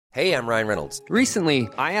Hey, I'm Ryan Reynolds. Recently,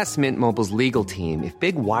 I asked Mint Mobile's legal team if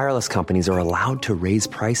big wireless companies are allowed to raise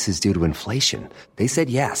prices due to inflation. They said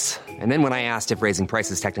yes. And then when I asked if raising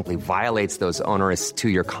prices technically violates those onerous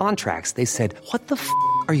two-year contracts, they said, "What the f***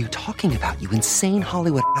 are you talking about, you insane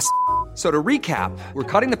Hollywood ass?" So to recap, we're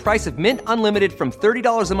cutting the price of Mint Unlimited from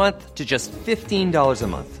 $30 a month to just $15 a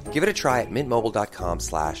month. Give it a try at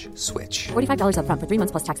mintmobile.com/switch. $45 up front for 3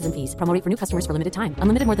 months plus taxes and fees. Promo rate for new customers for limited time.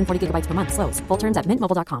 Unlimited more than 40 gigabytes per month. Slows full terms at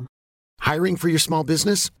mintmobile.com. Hiring for your small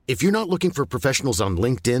business? If you're not looking for professionals on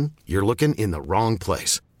LinkedIn, you're looking in the wrong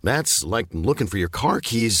place. That's like looking for your car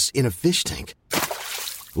keys in a fish tank.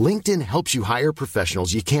 LinkedIn helps you hire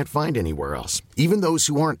professionals you can't find anywhere else, even those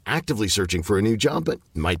who aren't actively searching for a new job but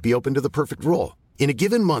might be open to the perfect role. In a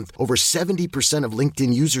given month, over 70% of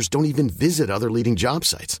LinkedIn users don't even visit other leading job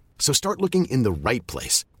sites. So start looking in the right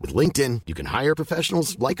place. With LinkedIn, you can hire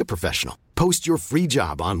professionals like a professional. Post your free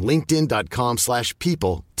job on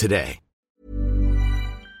linkedin.com/people today.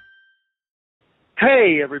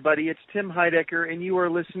 Hey, everybody, it's Tim Heidecker, and you are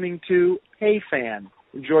listening to Hey Fan.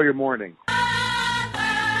 Enjoy your morning.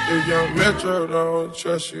 If Young Metro don't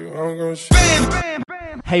trust you, I'm gonna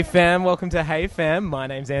Hey fam, welcome to Hey Fam. My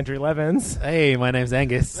name's Andrew Levins. Hey, my name's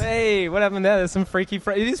Angus. Hey, what happened there? There's some freaky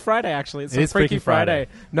It is Friday, actually. It's It is Freaky Friday.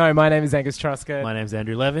 No, my name is Angus Truscott. My name's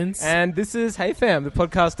Andrew Levins. And this is Hey Fam, the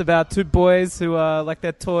podcast about two boys who like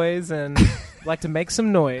their toys and like to make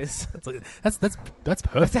some noise. That's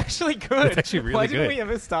perfect. That's actually good. That's actually really Why good. didn't we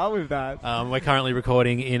ever start with that? We're currently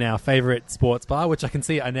recording in our favourite sports bar, which I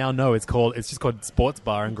now know it's just called Sports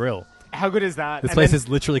Bar and Grill. How good is that? This place is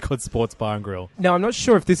literally called Sports Bar and Grill. Now, I'm not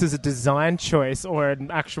sure if this is a design choice or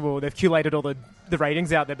an actual... They've collated all the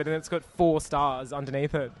ratings out there, but then it's got 4 stars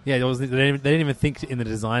underneath it. Yeah, they didn't even think in the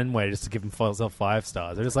design way just to give themselves 5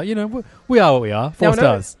 stars. They're just like, we are what we are. 4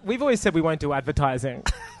 stars. We've always said we won't do advertising,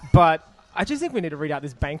 but I just think we need to read out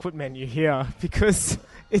this banquet menu here because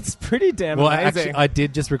it's pretty damn amazing. Actually, I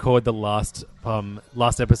did just record the last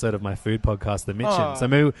episode of my food podcast, The Mitchin. So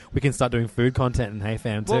maybe we can start doing food content in Hey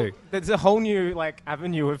Fam too. There's a whole new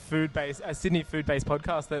avenue of food-based, Sydney food-based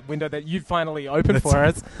podcast, that window that you finally opened for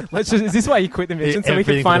us. Is this why you quit The Mitchin? So we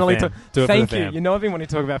can finally talk. Thank you. You know I've been wanting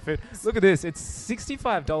to talk about food. Look at this. It's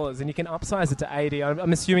 $65 and you can upsize it to $80.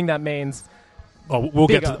 I'm assuming that means... Oh, we'll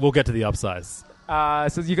get to the upsize.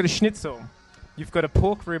 So you've got a schnitzel, you've got a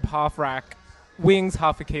pork rib half rack, wings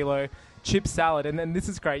half a kilo, chip salad, and then this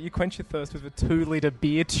is great. You quench your thirst with a 2-litre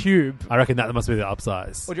beer tube. I reckon that must be the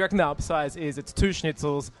upsize. What do you reckon the upsize is? It's 2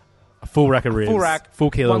 schnitzels, a full rack of ribs,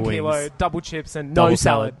 full kilo 1 wings, kilo, double chips, and double no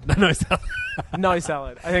salad. No salad. No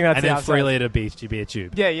salad. I think that's and the then upsize. 3-litre beer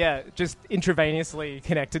tube. Yeah, just intravenously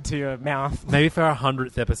connected to your mouth. Maybe for our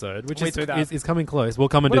 100th episode, which is coming close. We'll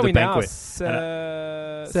come and what do the banquet.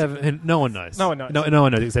 7. No one knows. No one knows. No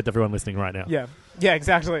one knows except everyone listening right now. Yeah,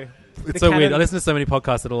 exactly. It's so weird. I listen to so many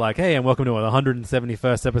podcasts that are like, "Hey, and welcome to the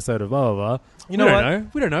 171st episode of blah blah blah." We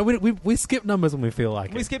don't know. We skip numbers when we feel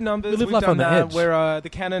like it. We skip numbers. We live We've life done on the that. edge. Where the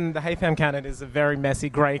canon, the Hey Fam canon, is a very messy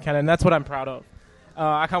grey canon. That's what I'm proud of.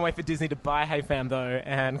 I can't wait for Disney to buy Hey Fam, though,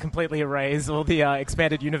 and completely erase all the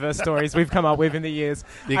expanded universe stories we've come up with in the years.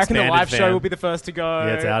 The I reckon the live fam. show will be the first to go.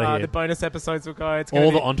 Yeah, it's out of here. The bonus episodes will go. It's all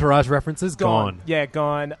the Entourage references gone. Yeah,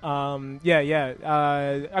 gone. I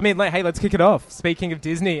mean, hey, let's kick it off. Speaking of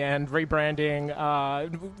Disney and rebranding,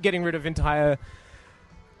 getting rid of entire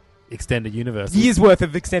extended universes. Years worth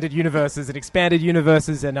of extended universes and expanded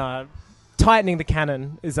universes, and tightening the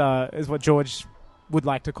canon is what George would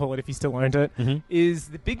like to call it if he still owned it, is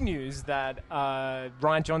the big news that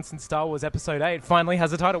Rian Johnson's Star Wars Episode 8 finally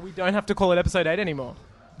has a title. We don't have to call it Episode 8 anymore.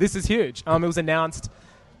 This is huge. It was announced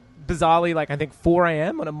bizarrely, I think 4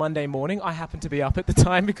 a.m. on a Monday morning. I happened to be up at the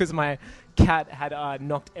time because my cat had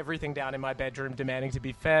knocked everything down in my bedroom demanding to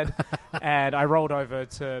be fed, and I rolled over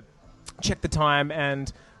to check the time,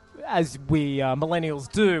 and as we millennials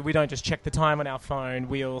do, we don't just check the time on our phone.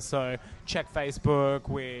 We also check Facebook.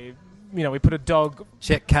 We put a dog...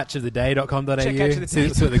 Check catchoftheday.com.au. Check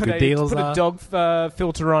catchoftheday.com.au. See what the good deals put are. a dog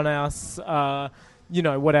filter on us.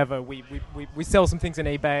 Whatever. We sell some things on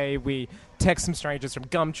eBay. We text some strangers from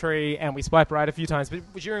Gumtree, and we swipe right a few times. But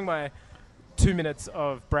during my 2 minutes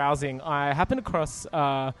of browsing, I happened across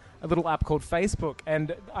a little app called Facebook.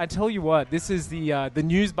 And I tell you what, this is the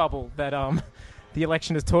news bubble that the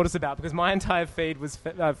election has taught us about, because my entire feed was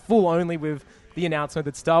full only with the announcement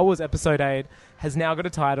that Star Wars Episode 8 has now got a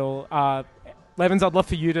title. Levins, I'd love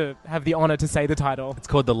for you to have the honour to say the title. It's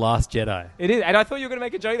called The Last Jedi. It is, and I thought you were going to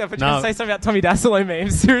make a joke there, but you're going to say something about Tommy Dassolo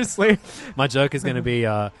memes. Seriously. My joke is going to be,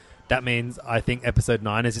 that means I think Episode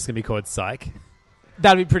 9 is just going to be called Psych.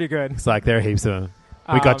 That'd be pretty good. It's like there are heaps of them.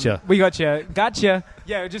 We gotcha. We gotcha. Gotcha.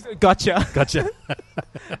 Yeah, just gotcha. Gotcha.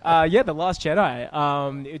 The Last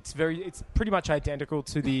Jedi. It's pretty much identical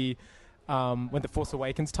to the when the Force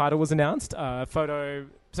Awakens title was announced.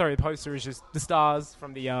 The poster is just the stars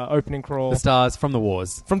from the opening crawl. The stars from the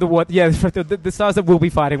wars. From the war, yeah, the stars that will be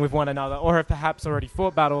fighting with one another, or have perhaps already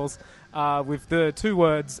fought battles, with the two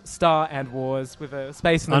words "Star" and "Wars" with a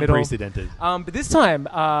space in the middle. Unprecedented. But this time,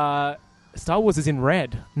 Star Wars is in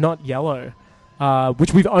red, not yellow,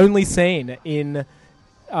 which we've only seen in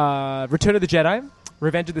Return of the Jedi,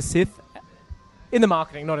 Revenge of the Sith, in the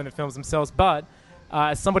marketing, not in the films themselves, but.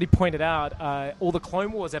 As somebody pointed out, all the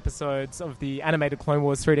Clone Wars episodes of the animated Clone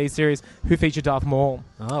Wars 3D series who feature Darth Maul.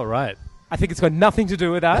 Oh, right. I think it's got nothing to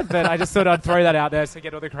do with that, but I just thought I'd throw that out there to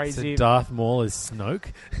get all the crazy... So Darth Maul is Snoke?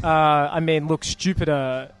 Look,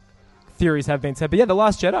 stupider theories have been said. But yeah, The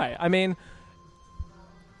Last Jedi. I mean,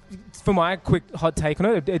 for my quick hot take on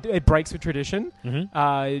it, it breaks with tradition.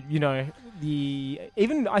 Mm-hmm.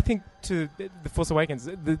 Even I think to The Force Awakens,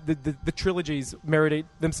 the trilogies mirrored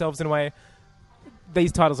themselves in a way.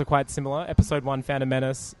 These titles are quite similar. Episode 1, Phantom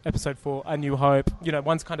Menace. Episode 4, A New Hope.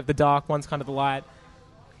 One's kind of the dark, one's kind of the light.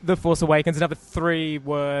 The Force Awakens, another 3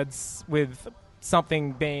 words with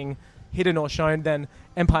something being hidden or shown. Then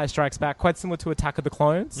Empire Strikes Back, quite similar to Attack of the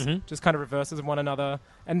Clones. Mm-hmm. Just kind of reverses of one another.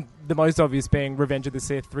 And the most obvious being Revenge of the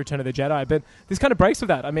Sith, Return of the Jedi. But this kind of breaks with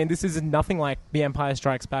that. I mean, this is nothing like The Empire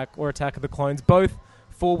Strikes Back or Attack of the Clones. Both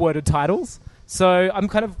 4-worded titles. So I'm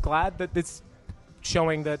kind of glad that this...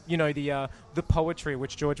 showing that, the poetry,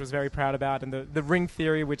 which George was very proud about, and the ring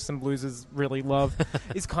theory, which some losers really love,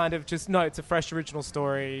 is kind of just, it's a fresh original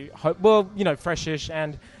story. Freshish,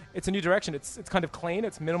 and it's a new direction. It's kind of clean,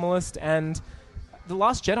 it's minimalist, and The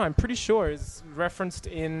Last Jedi, I'm pretty sure, is referenced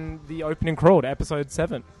in the opening crawl to Episode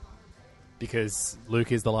 7. Because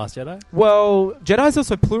Luke is the last Jedi? Well, Jedi is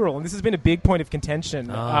also plural, and this has been a big point of contention.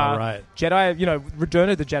 Right. Jedi, Return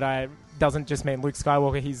of the Jedi doesn't just mean Luke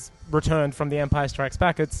Skywalker, he's returned from the Empire Strikes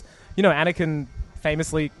Back. It's, Anakin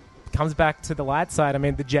famously comes back to the light side. I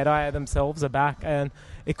mean, the Jedi themselves are back, and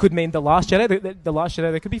it could mean the Last Jedi. The Last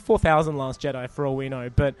Jedi, there could be 4,000 Last Jedi for all we know,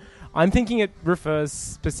 but I'm thinking it refers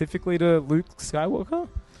specifically to Luke Skywalker,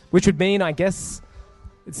 which would mean, I guess,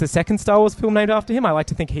 it's the second Star Wars film named after him. I like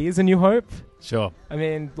to think he is A New Hope. Sure. I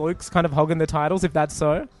mean, Luke's kind of hogging the titles, if that's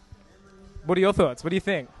so. What are your thoughts? What do you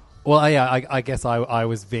think? Well, I guess I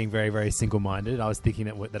was being very, very single-minded. I was thinking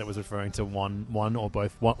that it was referring to one or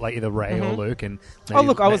both, like either Rey or Luke. And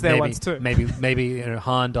maybe, I was there once too. Maybe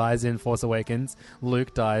Han dies in Force Awakens,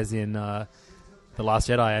 Luke dies in The Last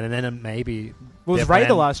Jedi, and then maybe was Rey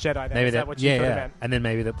the Last Jedi? Then? Maybe is that what you thought yeah. about? And then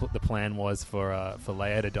maybe the plan was for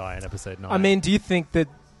Leia to die in Episode 9. I mean, do you think that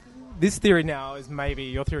this theory now is maybe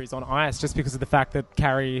your theory is on ice just because of the fact that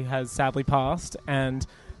Carrie has sadly passed and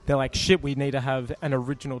they're like, shit, we need to have an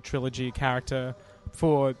original trilogy character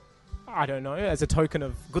for, I don't know, as a token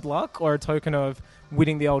of good luck or a token of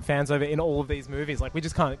winning the old fans over in all of these movies. Like, we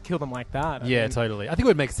just can't kill them like that. I mean, totally. I think it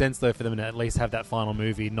would make sense, though, for them to at least have that final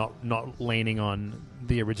movie not leaning on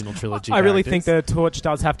the original trilogy I really think the torch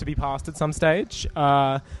does have to be passed at some stage.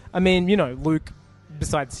 I mean, Luke,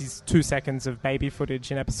 besides his 2 seconds of baby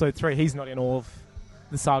footage in Episode 3, he's not in all of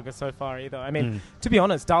the saga so far either. I mean, to be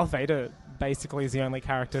honest, Darth Vader basically is the only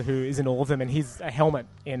character who is in all of them, and he's a helmet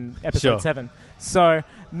in Episode 7. So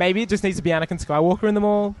maybe it just needs to be Anakin Skywalker in them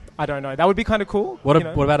all. I don't know. That would be kind of cool. What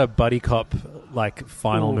about a buddy cop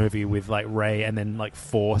final movie with Rey and then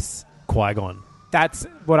Force Qui-Gon? That's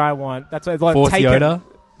what I want. That's what Force Taken, Yoda.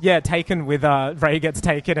 Yeah, Taken with Rey gets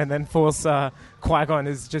taken, and then Force Qui-Gon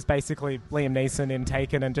is just basically Liam Neeson in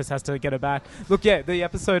Taken and just has to get it back. Look, yeah, the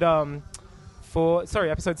episode.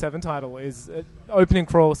 Episode 7 title is opening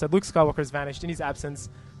crawl said Luke Skywalker has vanished. In his absence,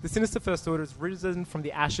 the sinister First Order has risen from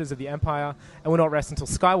the ashes of the Empire and will not rest until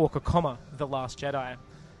Skywalker, the Last Jedi,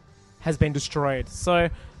 has been destroyed. So,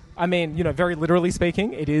 I mean, very literally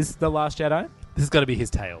speaking, it is the Last Jedi. This has got to be his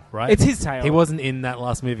tale, right? It's his tale. He wasn't in that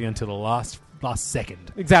last movie until the last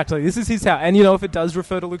second. Exactly. This is his tale. And, if it does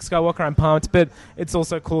refer to Luke Skywalker, I'm pumped, but it's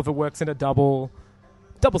also cool if it works in a double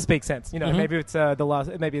speak sense. Maybe it's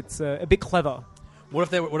maybe it's a bit clever.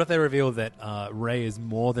 What if they reveal that Rey is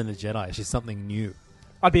more than a Jedi? She's something new.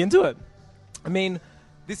 I'd be into it. I mean,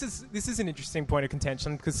 this is an interesting point of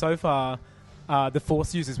contention because so far the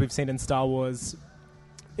Force users we've seen in Star Wars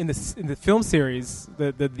in the film series,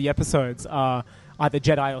 the episodes are either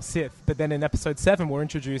Jedi or Sith. But then in Episode 7, we're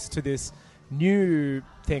introduced to this new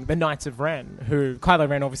thing, the Knights of Ren, who Kylo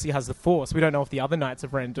Ren obviously has the Force. We don't know if the other Knights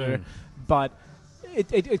of Ren do, but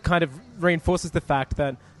it kind of reinforces the fact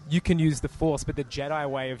that you can use the Force, but the Jedi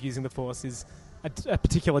way of using the Force is a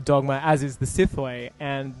particular dogma, as is the Sith way,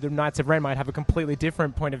 and the Knights of Ren might have a completely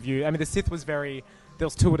different point of view. I mean, the Sith was there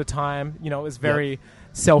was 2 at a time, it was very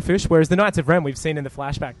selfish, whereas the Knights of Ren, we've seen in the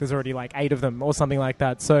flashback, there's already like 8 of them or something like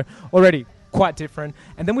that, so already quite different.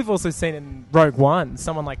 And then we've also seen in Rogue One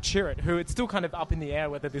someone like Chirrut, who it's still kind of up in the air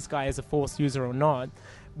whether this guy is a Force user or not,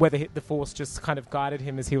 whether the Force just kind of guided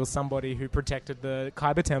him as he was somebody who protected the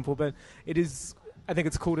Kyber Temple, but it is... I think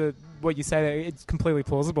it's cool to what you say. That it's completely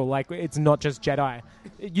plausible. Like, it's not just Jedi.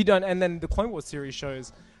 You don't. And then the Clone Wars series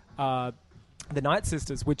shows the Night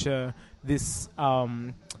Sisters, which are this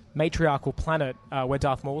matriarchal planet where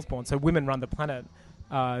Darth Maul was born. So women run the planet,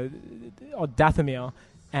 or Dathomir,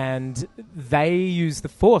 and they use the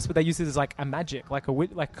Force, but they use it as like a magic, like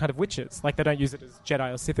kind of witches. Like, they don't use it as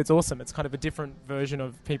Jedi or Sith. It's awesome. It's kind of a different version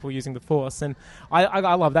of people using the Force, and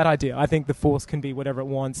I love that idea. I think the Force can be whatever it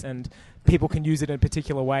wants, and people can use it in a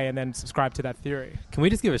particular way and then subscribe to that theory. Can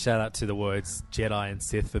we just give a shout out to the words Jedi and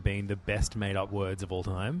Sith for being the best made up words of all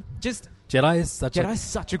time? Jedi is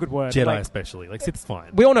such a good word. Jedi, like, especially. Like, Sith's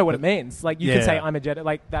fine. We all know what it means. Like, you can say, I'm a Jedi.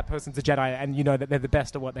 Like, that person's a Jedi, and you know that they're the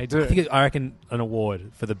best at what they do. I reckon an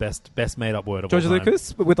award for the best made up word of George all time.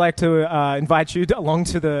 Lucas would like to invite you along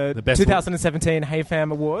to the 2017 Hey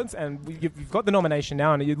Fam Awards, and you've got the nomination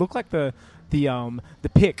now, and you look like the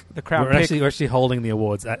pick, the crowd pick. We're actually holding the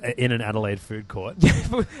awards in an Adelaide food court.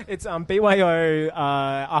 It's BYO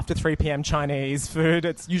after 3 p.m. Chinese food.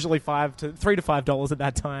 It's usually $3 to $5 at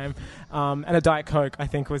that time, and a Diet Coke, I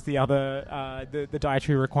think, was the other the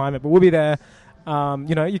dietary requirement. But we'll be there.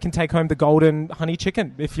 You can take home the golden honey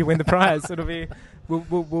chicken if you win the prize. It'll be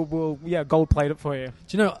we'll gold plate it for you.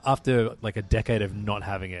 Do you know, after like a decade of not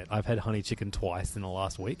having it, I've had honey chicken twice in the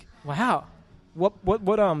last week. Wow.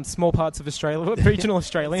 What small parts of Australia, what regional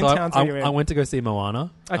Australian towns are you in? I went to go see Moana.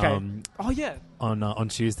 Okay. On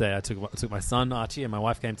Tuesday, I took my son Archie and my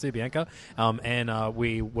wife came too, Bianca, and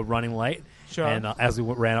we were running late. Sure. And as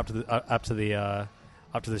we ran up to the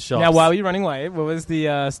shops. Now, why were you running late? What was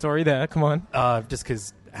the story there? Come on. Just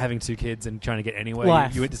because having 2 kids and trying to get anywhere,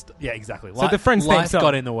 life. you just exactly. So the Friends theme song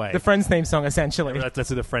got in the way. The Friends theme song, essentially. That's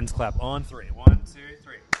the Friends clap on 3. 1, 2,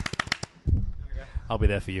 3. I'll be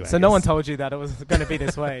there for you. So no one told you that it was going to be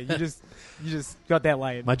this way. You just got there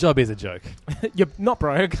late. My job is a joke. You're not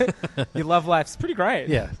broke. Your love life's pretty great.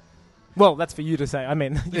 Yeah. Well, that's for you to say. I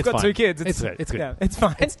mean, you've got 2 kids. It's good. Yeah, it's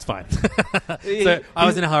fine. It's fine. So I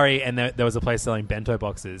was in a hurry, and there was a place selling bento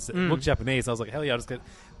boxes. It looked Japanese. I was like, hell yeah, I'll just get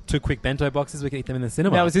 2 quick bento boxes. We can eat them in the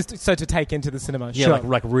cinema. Now, is this so to take into the cinema? Yeah, sure.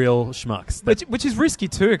 like real schmucks. Which is risky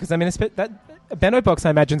too, because I mean, a bento box, I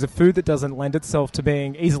imagine, is a food that doesn't lend itself to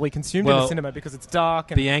being easily consumed in the cinema because it's dark.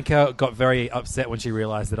 And Bianca got very upset when she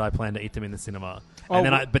realised that I planned to eat them in the cinema.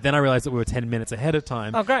 But then I realised that we were 10 minutes ahead of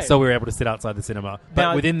time. Oh, great. So we were able to sit outside the cinema.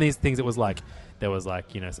 But within these things, it was like, there was like,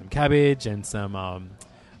 some cabbage and some,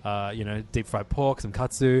 deep fried pork, some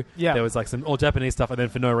katsu. Yeah. There was like some all Japanese stuff. And then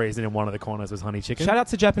for no reason, in one of the corners was honey chicken. Shout out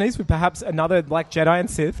to Japanese food. Perhaps another, like Jedi and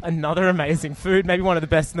Sith, another amazing food, maybe one of the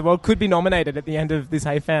best in the world, could be nominated at the end of this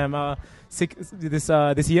Hey Fam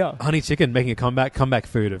this year. Honey chicken making a comeback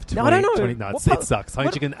food of 20. I don't know. No, it sucks. Honey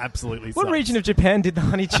chicken absolutely sucks. What region of Japan did the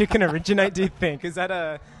honey chicken originate, do you think? Is that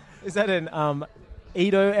an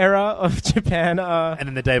Edo era of Japan? And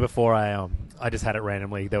then the day before I just had it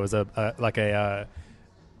randomly. There was a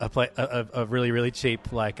really, really cheap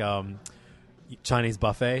Chinese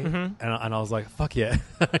buffet, and I was like, fuck yeah.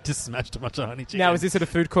 I just smashed a bunch of honey chicken. Now, is this at a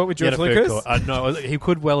food court with George Lucas? No, he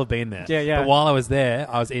could well have been there. Yeah. But while I was there,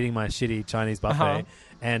 I was eating my shitty Chinese buffet,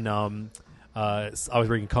 and I was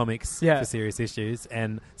reading comics for Serious Issues,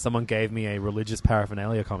 and someone gave me a religious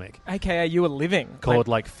paraphernalia comic. AKA You Were Living. Called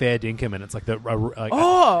Fair Dinkum, and it's like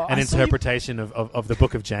an interpretation of the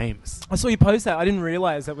Book of James. I saw you post that. I didn't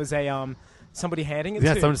realise that was a... somebody handing it to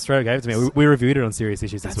you. Yeah, someone just gave it to me. We reviewed it on Serious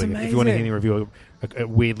Issues this week. Amazing. If you want to hear me review a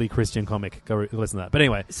weirdly Christian comic, go listen to that. But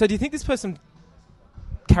anyway. So do you think this person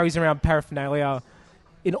carries around paraphernalia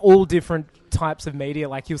in all different types of media?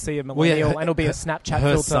 Like you'll see a millennial and it'll be a Snapchat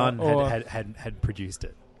her filter. Her son had produced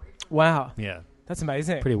it. Wow. Yeah. That's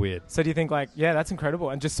amazing. Pretty weird. So do you think that's incredible,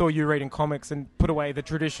 and just saw you reading comics and put away the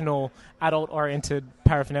traditional adult-oriented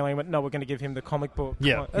paraphernalia and went, no, we're going to give him the comic book.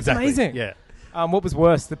 Yeah, That's exactly. amazing. Yeah. What was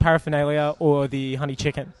worse, the paraphernalia or the honey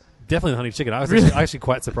chicken? Definitely the honey chicken. I was actually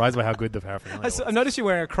quite surprised by how good the paraphernalia was. I noticed you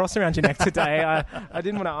wearing a cross around your neck today. I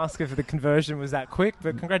didn't want to ask if the conversion was that quick,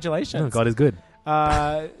 but congratulations. Oh, God is good.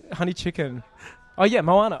 Honey chicken. Oh, yeah,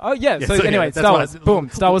 Moana. Oh, yeah. So anyway, Star Wars. Boom.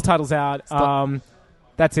 Star Wars title's out.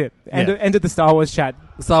 That's it. End of the Star Wars chat.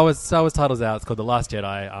 Star Wars title's out. It's called The Last Jedi.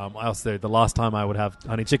 I also, the last time I would have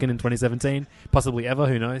honey chicken in 2017, possibly ever.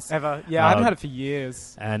 Who knows? Ever? Yeah, I haven't had it for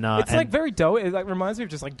years. And it's like very dough. It like reminds me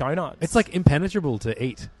of just like donuts. It's like impenetrable to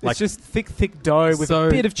eat. It's just thick dough with a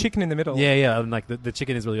bit of chicken in the middle. Yeah, and like the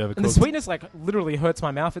chicken is really overcooked. And the sweetness like literally hurts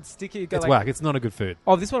my mouth. It's sticky. It's whack. It's not a good food.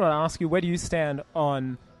 Oh, this one I ask you: where do you stand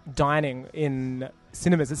on dining in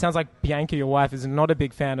cinemas? It sounds like Bianca, your wife, is not a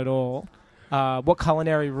big fan at all. What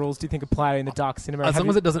culinary rules do you think apply in the dark cinema? As long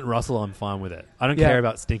as it doesn't rustle, I'm fine with it. I don't care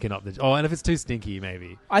about stinking up the... Oh, and if it's too stinky,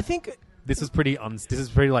 maybe. I think... This is pretty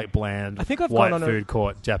like bland. I think I've white gone on food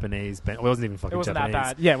court Japanese. Well, it wasn't even fucking Japanese. It wasn't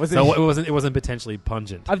that bad. Yeah, it wasn't potentially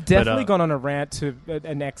pungent. I've definitely gone on a rant to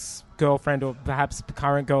an ex-girlfriend or perhaps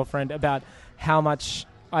current girlfriend about how much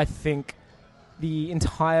I think the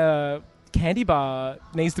entire candy bar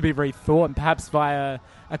needs to be rethought, and perhaps via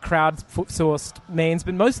a crowd-sourced means.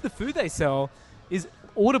 But most of the food they sell is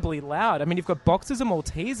audibly loud. I mean, you've got boxes of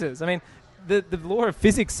Maltesers. I mean, the law of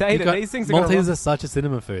physics say that these things are Maltesers are such a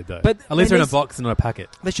cinema food, though. But at least they're in a box and not a packet.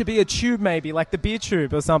 There should be a tube, maybe, like the beer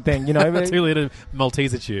tube or something, you know. A 2-liter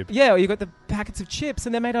Malteser tube. Yeah, or you've got the packets of chips,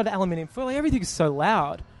 and they're made out of aluminium foil. Like, everything's so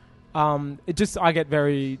loud. I get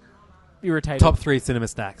very irritated. Top 3 cinema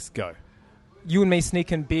snacks, go. You and me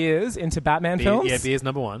sneaking beers into Batman films. Yeah, beer's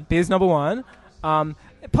number 1. Beer's number 1.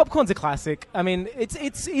 Popcorn's a classic. I mean,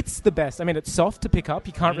 it's the best. I mean, it's soft to pick up.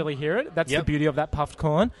 You can't really hear it. That's the beauty of that puffed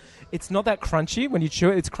corn. It's not that crunchy when you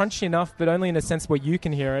chew it. It's crunchy enough, but only in a sense where you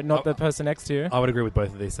can hear it, not the person next to you. I would agree with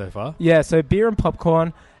both of these so far. Yeah, so beer and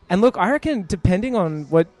popcorn. And look, I reckon depending on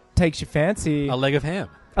what takes your fancy... A leg of ham.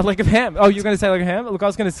 A leg of ham. Oh, you're going to say leg of ham? Look, I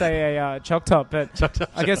was going to say a choc top, but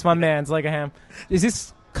I guess my man's leg of ham. Is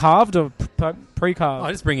this... carved or pre-carved?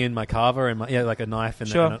 I just bring in my carver and like a knife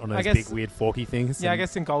and on those big weird forky things. Yeah, I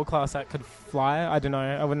guess in gold class that could fly. I don't know.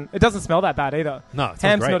 I wouldn't. It doesn't smell that bad either. No, it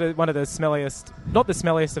ham's great. not one of the smelliest. Not the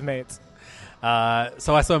smelliest of meats.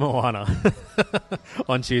 So I saw Moana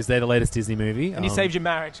on Tuesday, the latest Disney movie, and you saved your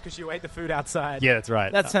marriage because you ate the food outside. Yeah, that's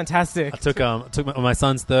right. That's fantastic. I took my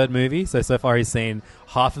son's third movie, so far he's seen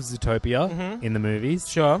half of Zootopia in the movies.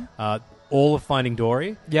 Sure. All of Finding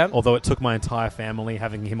Dory. Yep. Although it took my entire family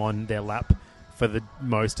having him on their lap for the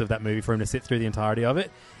most of that movie for him to sit through the entirety of it.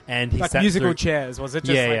 And he like sat musical through, chairs, was it?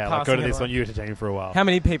 Just like go to this one, you entertain for a while. How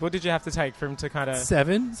many people did you have to take for him to kind of...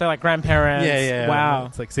 7. So like grandparents. Yeah. Wow.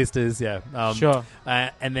 It's like sisters, yeah. Sure.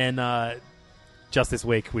 And then just this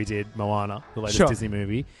week we did Moana, the latest Disney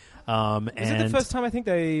movie. Is it the first time I think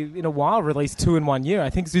they, in a while, released 2 in 1 year? I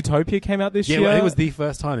think Zootopia came out this year. Yeah, it was the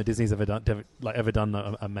first time that Disney's ever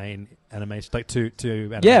done a main animation, like two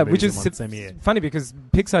animated movies which is in the same year. Funny because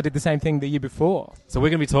Pixar did the same thing the year before. So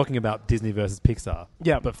we're going to be talking about Disney versus Pixar.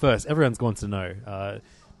 Yeah. But first, everyone wants to know. I'm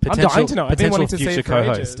dying to know. I've been wanting to see future it for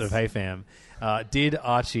co-host ages. of Hey Fam. Did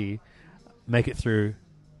Archie make it through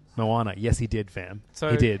Moana? Yes, he did, fam.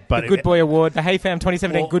 So he did. But the Good Boy Award, the Hey Fam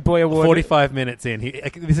 2017 Good Boy Award. 45 minutes in,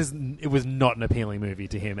 it was not an appealing movie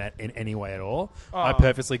to him in any way at all. Oh. I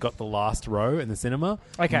purposely got the last row in the cinema,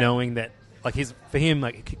 knowing that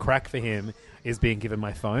crack for him is being given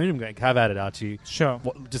my phone. I'm going, have at it, Archie. Sure.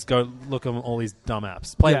 Just go look at all these dumb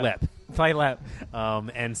apps. Play LEP. Play LEP.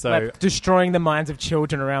 And so LEP, destroying the minds of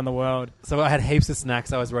children around the world. So I had heaps of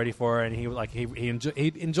snacks I was ready for, and he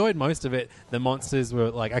enjoyed most of it. The monsters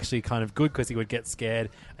were actually kind of good because he would get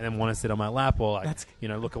scared and then want to sit on my lap or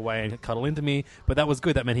look away and cuddle into me. But that was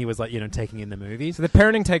good. That meant he was taking in the movie. So the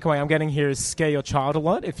parenting takeaway I'm getting here is scare your child a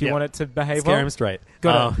lot if you want it to behave well. Scare him straight.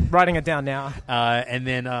 Got it. Writing it down now. And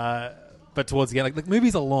then. But towards the end,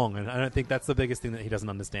 movies are long, and I don't think that's the biggest thing that he doesn't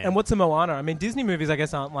understand. And what's a Moana? I mean, Disney movies, I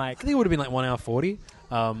guess, aren't like... I think it would have been like 1 hour 40.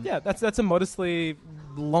 Yeah, that's a modestly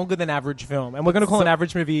longer than average film. And we're going to call an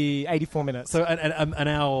average movie 84 minutes. So an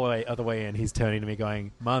hour other way in, he's turning to me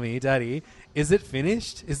going, Mommy, Daddy, is it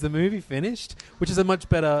finished? Is the movie finished? Which is a much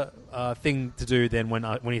better thing to do than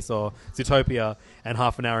when he saw Zootopia and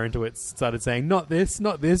half an hour into it started saying, not this,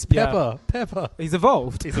 Pepper. He's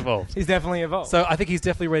evolved. He's evolved. He's definitely evolved. So I think he's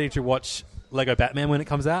definitely ready to watch Lego Batman when it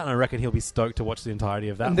comes out, and I reckon he'll be stoked to watch the entirety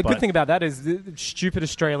of that. And the good thing about that is the stupid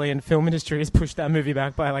Australian film industry has pushed that movie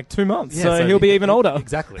back by 2 months, yeah, so he'll be even older.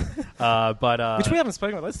 Exactly. Which we haven't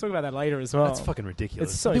spoken about. Let's talk about that later as well. That's fucking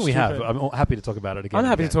ridiculous. It's so I think stupid. we have. I'm happy to talk about it again. I'm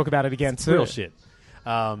happy to talk about it again it's too. Real shit.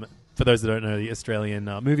 For those that don't know, the Australian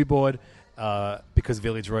Movie Board, because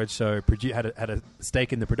Village Roadshow had a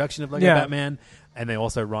stake in the production of Lego Batman, and they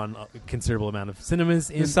also run a considerable amount of cinemas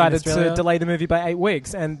in decided Australia. to delay the movie by 8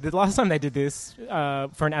 weeks. And the last time they did this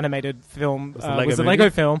for an animated film was the movie? Lego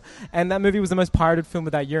film, and that movie was the most pirated film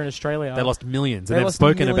of that year in Australia. They lost millions, and they've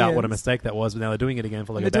spoken about what a mistake that was, but now they're doing it again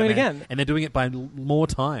for Lego Batman. They're doing it again. And they're doing it by more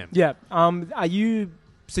time. Yeah. Are you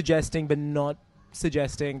suggesting but not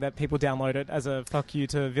suggesting that people download it as a fuck you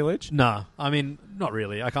to Village? No, I mean, not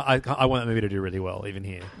really. I want that movie to do really well, even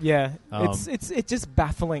here. Yeah, it's just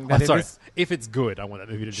baffling that if it's good, I want that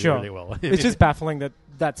movie to do sure. really well. It's just baffling that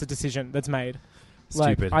that's a decision that's made.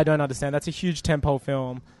 Stupid. Like, I don't understand. That's a huge tentpole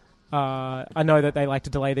film. I know that they like to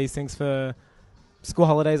delay these things for school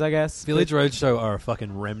holidays, I guess. Village Roadshow are a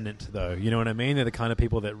fucking remnant, though. You know what I mean? They're the kind of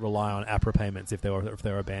people that rely on APRA payments if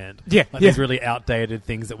they're a band. Yeah, like these really outdated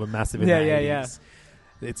things that were massive in the 80s. Yeah.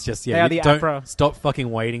 It's just, They are the don't APRA. Stop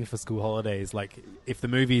fucking waiting for school holidays. Like, if the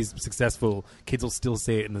movie's successful, kids will still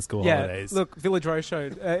see it in the school holidays. Look, Village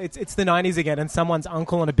Roadshow, it's the 90s again, and someone's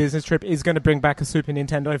uncle on a business trip is going to bring back a Super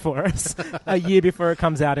Nintendo for us a year before it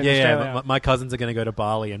comes out in Australia. Yeah, my cousins are going to go to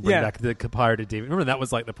Bali and bring back the pirated DVD. Remember that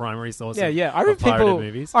was like the primary source of I remember pirated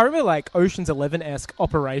movies? I remember like Ocean's 11-esque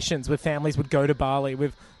operations where families would go to Bali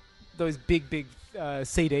with those big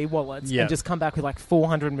CD wallets and just come back with like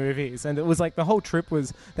 400 movies, and it was like the whole trip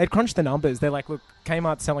was they'd crunch the numbers. They're like, look,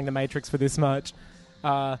 Kmart's selling The Matrix for this much,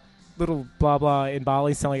 little blah blah in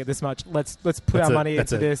Bali selling it this much. Let's put our money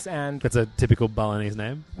into this. And that's a typical Balinese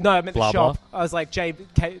name. No, I meant the shop. I was like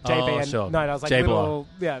JB. Sure. No, I was like J little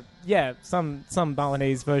some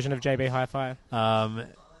Balinese version of JB Hi-Fi.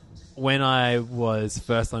 When I was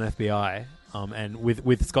first on FBI, and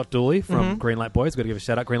with Scott Dooley from Greenlight Boys, got to give a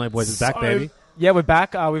shout out. Greenlight Boys is back, baby. Yeah, we're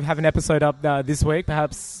back. We have an episode up this week,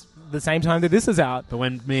 perhaps the same time that this is out. But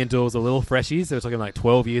when me and Dooley were little freshies, they were talking like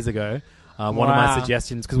 12 years ago, one of my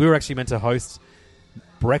suggestions, because we were actually meant to host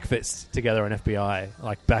breakfast together on FBI,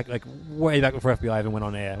 way back before FBI even went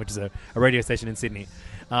on air, which is a radio station in Sydney.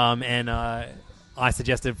 And I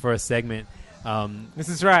suggested for a segment. This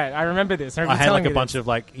is right. I remember this. I had like a bunch of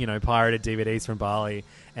pirated DVDs from Bali,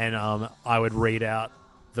 and I would read out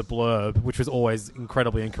the blurb, which was always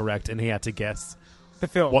incredibly incorrect, and he had to guess the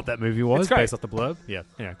film, what that movie was based off the blurb. Yeah,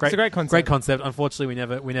 great. It's a great concept. Great concept. Unfortunately,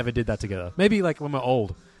 we never did that together. Maybe like when we're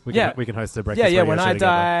old, we can host a breakfast. Yeah, when I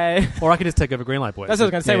die, or I could just take over Greenlight Boys. That's what I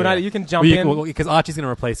was going to say. When you can jump in, because Archie's going to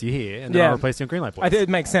replace you here, and then I'll replace you on Greenlight Boys. It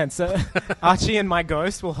makes sense. Archie and my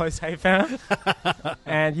ghost will host Hey Fam,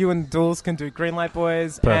 and you and Dools can do Greenlight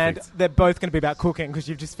Boys. Perfect. And they're both going to be about cooking because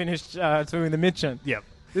you've just finished doing the Mitchin. Yep,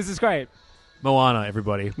 this is great. Moana,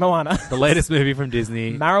 everybody. Moana. The latest movie from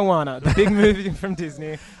Disney. Marijuana, the big movie from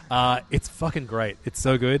Disney. It's fucking great. It's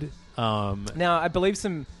so good. Now, I believe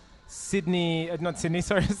some not Sydney,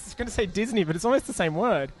 sorry. I was going to say Disney, but it's almost the same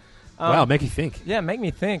word. Wow, make you think. Yeah, make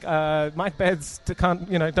me think. Mike Beds,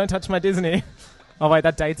 don't touch my Disney. Oh, wait,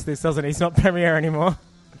 that dates this, doesn't he? He's not Premiere anymore.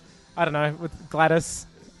 I don't know, with Gladys.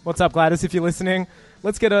 What's up, Gladys, if you're listening?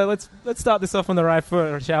 Let's start this off on the right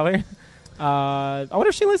foot, shall we? I wonder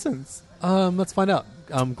if she listens. Let's find out.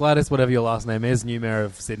 Gladys, whatever your last name is, new mayor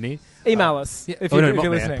of Sydney. Email us if you're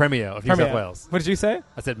listening. Premier of New South Wales. What did you say?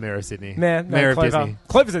 I said mayor of Sydney. Mayor of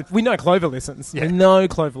Disney. We know Clover listens. Yeah. We know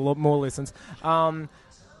Clover more listens.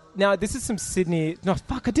 Now, this is some Sydney... No,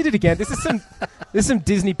 fuck, I did it again. This is some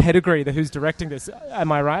Disney pedigree who's directing this.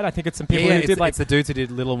 Am I right? I think it's some people who did it's the dudes who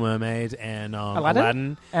did Little Mermaid and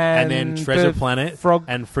Aladdin and then Treasure Planet Frog.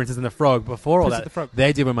 and Princess and the Frog. Before all Princess that, the Frog.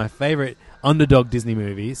 they did one of my favourite underdog Disney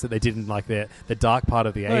movies that they did in like the dark part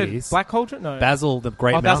of the 80s. Black Cauldron? No. Basil the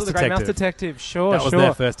Great Mouse Basil the Detective. Great Mouse Detective. Sure, That was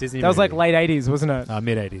their first Disney movie. That was like late 80s, wasn't it?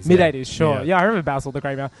 Mid-80s. Mid-80s, sure. Yeah, I remember Basil the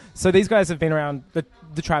Great Mouse. So these guys have been around the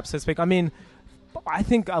trap, so to speak. I mean, I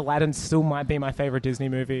think Aladdin still might be my favorite Disney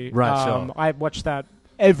movie. Right, sure. I watched that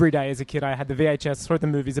every day as a kid. I had the VHS, saw the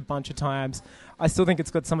movies a bunch of times. I still think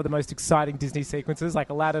it's got some of the most exciting Disney sequences, like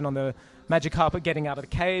Aladdin on the magic carpet getting out of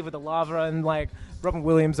the cave with the lava, and like Robin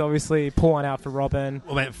Williams obviously pour one out for Robin.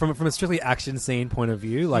 Well, man, from a strictly action scene point of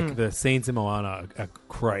view, like the scenes in Moana are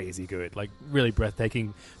crazy good, like really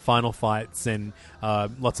breathtaking final fights and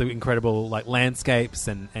lots of incredible like landscapes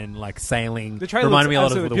and like sailing. The trailer reminded me a lot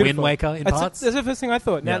of absolutely the beautiful. Wind Waker in parts. That's the first thing I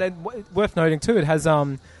thought. Now, worth noting too, it has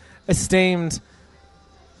esteemed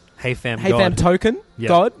Hey Fam token Yep.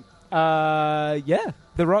 God.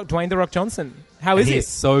 Dwayne The Rock Johnson. How is he? He's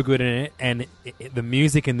so good in it, and the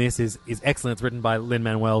music in this is excellent. It's written by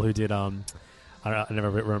Lin-Manuel, who did I never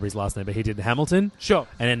remember his last name, but he did Hamilton. Sure.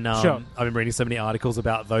 And then Sure. I've been reading so many articles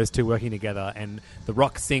about those two working together, and The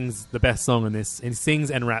Rock sings the best song on this, and sings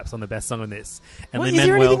and raps on the best song on this. And Is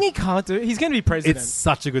there anything he can't do? He's going to be president. It's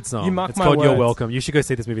such a good song. You mark it's my called You're words. Welcome. You should go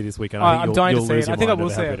see this movie this weekend. I'm dying to see lose it. your I think I mind will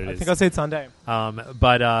over see how it. good I is. think I'll see it Sunday.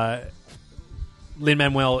 But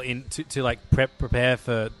Lin-Manuel to like prepare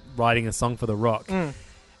for writing a song for The Rock,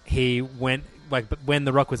 he went but when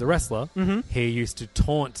The Rock was a wrestler, he used to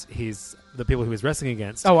taunt the people he was wrestling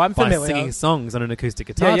against I'm by familiar. singing songs on an acoustic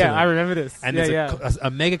guitar. Yeah, to them. I remember this. And yeah, there's a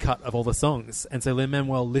mega cut of all the songs. And so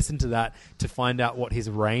Lin-Manuel listened to that to find out what his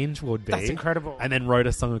range would be. That's incredible. And then wrote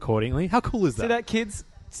a song accordingly. How cool is that? See that, kids?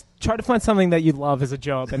 Try to find something that you love as a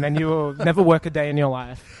job, and then you will never work a day in your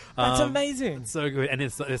life. That's amazing. So good. And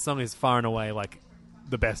this song is far and away like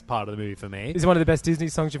the best part of the movie for me. It's one of the best Disney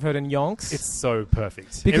songs you've heard in yonks. It's so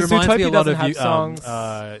perfect. Because it reminds me a Zootopia lot doesn't of have you.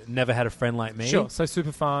 songs. Never Had a Friend Like Me. Sure, so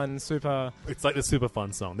super fun, super... It's like the super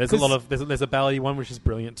fun song. There's a lot of there's a ballady one which is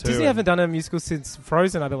brilliant too. Disney haven't done a musical since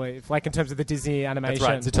Frozen, I believe. Like in terms of the Disney animation.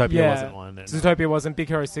 That's right. Zootopia wasn't one. Zootopia wasn't. Big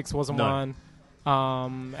Hero 6 wasn't No. one.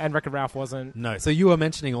 And Wreck-It Ralph wasn't. No. So you were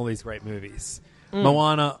mentioning all these great movies.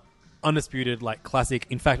 Moana, undisputed, like classic.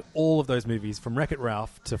 In fact, all of those movies from Wreck-It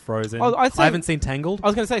Ralph to Frozen. Oh, I'd say- I haven't seen Tangled. I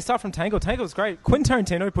was going to say, start from Tangled. Tangled was great. Quentin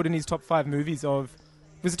Tarantino put in his top 5 movies of...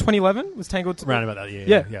 Was it 2011? Was Tangled... Around about that year.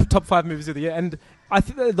 Yeah, top 5 movies of the year. And I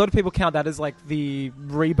think a lot of people count that as like the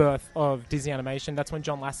rebirth of Disney animation. That's when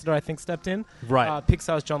John Lasseter, I think, stepped in. Right.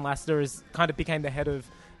 Pixar's John Lasseter kind of became the head of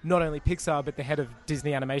not only Pixar, but the head of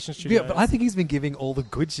Disney Animation Studios. Yeah, but I think he's been giving all the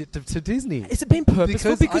good shit to Disney. Has it been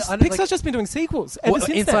purposeful? Because I don't Pixar's like- just been doing sequels ever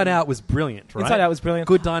since Inside then. Out was brilliant, right? Inside Out was brilliant.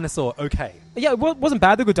 Good Dinosaur, okay. Yeah, it wasn't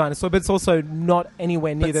bad, The Good Dinosaur, but it's also not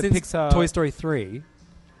anywhere near But the since Pixar... Toy Story 3...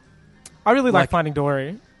 I really like like- Finding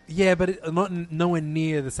Dory. Yeah, but nowhere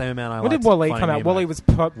near the same amount I When liked did Wall-E Finding come out? Nemo. Wall-E was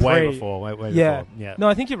way pre... before. Way Yeah. before. Yeah. No,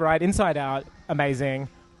 I think you're right. Inside Out, amazing.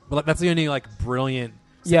 But like, that's the only like brilliant.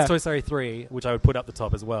 Since Yeah. Toy Story 3, which I would put up the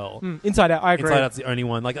top as well. Inside Out, I agree. Inside Out's the only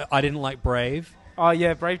one. Like I didn't like Brave, Oh,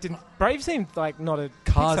 yeah, Brave didn't... Brave seemed like not a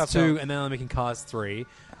Cars Pixar 2, film. and then I'm making Cars 3,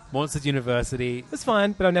 Monsters University. It's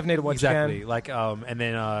fine, but I never need to watch Exactly. again. Like and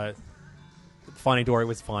then Finding Dory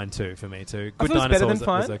was fine too for me too. I Good thought it was better Dinosaur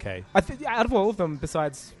than was Fine. okay. I think out of all of them,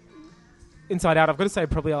 besides Inside Out, I've got to say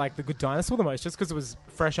probably I like The Good Dinosaur the most, just because it was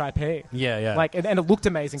fresh IP. Yeah, yeah. Like, and it looked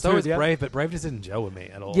amazing so too. was yeah. Brave, but Brave just didn't gel with me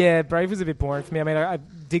at all. Yeah, Brave was a bit boring for me. I mean, I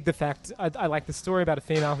dig the fact I like the story about a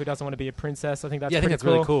female who doesn't want to be a princess. I think that's I think pretty that's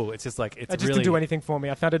really cool. It's just like it's It just really didn't do anything for me.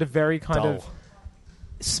 I found it a very kind dull. of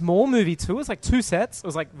small movie too. It was like 2 sets. It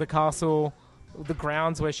was like the castle, the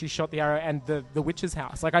grounds where she shot the arrow, and the witch's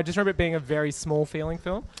house. Like I just remember it being a very small feeling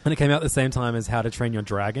film. And it came out at the same time as How to Train Your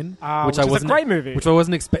Dragon, Which is a great movie. Which I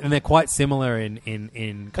wasn't expecting. They're quite similar in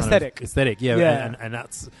kind Aesthetic. of aesthetic, yeah. Yeah. And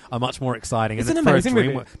that's a much more exciting. It's and an for a amazing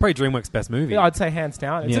movie. Probably DreamWorks' best movie. Yeah, I'd say hands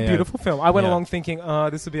down. It's Yeah, a yeah. beautiful film. I went Yeah. along thinking,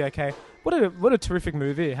 this will be okay. What a terrific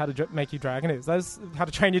movie. How to Make Your Dragon is. That's How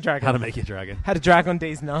to Train Your Dragon. How to Make Your Dragon. How to Drag on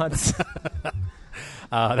D's nuts.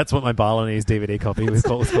 That's what my Balinese DVD copy was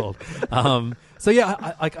called. So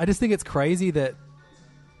yeah, I just think it's crazy that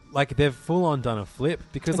like they've full on done a flip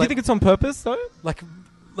because Do you think it's on purpose though? like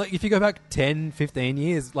if you go back 10, 15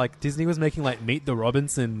 years, like Disney was making like Meet the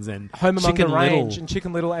Robinsons and Home Among Chicken the Little. Range and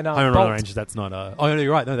Chicken Little and Home Among Bolt. the Range. That's not a. Oh, no,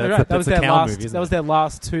 you're right. No, You're that's, right. that's That a was cow their last. movie. Isn't That was it? their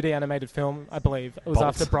last 2D animated film, I believe. It was Bolt.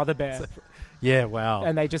 after Brother Bear, Yeah, wow.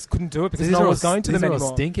 and they just couldn't do it because These no are one all- was going to them these are all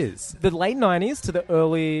anymore. stinkers. The late 90s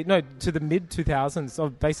to the mid 2000s, or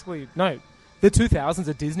basically the 2000s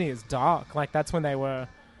at Disney is dark. Like that's when they were,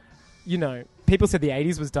 people said the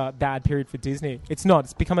 80s was bad period for Disney. It's not.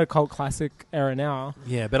 It's become a cult classic era now.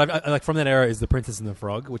 Yeah, but I like from that era is The Princess and the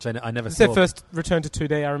Frog, which I never It's saw. their first return to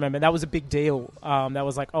 2D, I remember. That was a big deal. That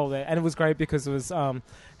was like, and it was great because it was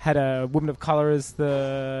had a woman of color as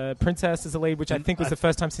the princess as the lead, which I think was the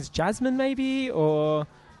first time since Jasmine, maybe, or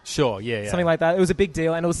Sure, yeah. something like that. It was a big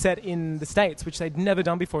deal, and it was set in the States, which they'd never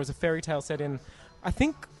done before. It was a fairy tale set in, I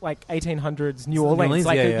think, like 1800s New Orleans.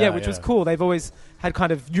 Like, which was cool. They've always had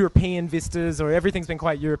kind of European vistas, or everything's been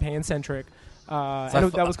quite European-centric.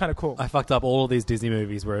 That was kind of cool. I fucked up all of these Disney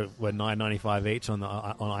movies were $9.95 each on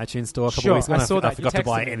iTunes Store a couple Sure, of weeks ago. I and saw that. I forgot You to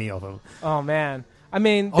buy texted me. any of them. Oh, man. I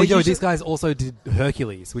mean... Oh, they these guys also did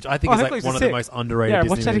Hercules, which I think is Hercules like one is of the sick. most underrated Yeah, I Disney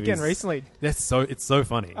watched that movies. again recently. It's so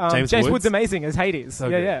funny. James Woods amazing as Hades. So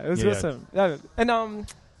yeah, good. yeah, it was Yeah. awesome.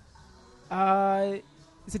 And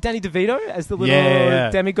is it Danny DeVito as the little Yeah.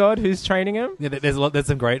 demigod who's training him? Yeah, there's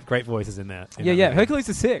some great voices in there. in Yeah, that yeah. movie. Hercules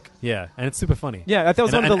is sick. Yeah, and it's super funny. Yeah, that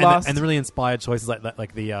was and, one of the last. and the really inspired choices like that,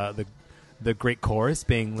 like the Greek chorus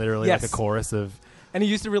being literally Yes. like a chorus of. And he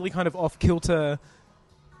used a really kind of off-kilter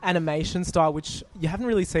animation style, which you haven't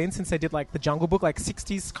really seen since they did like the Jungle Book, like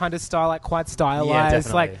 60s kind of style, like quite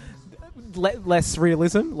stylized, like less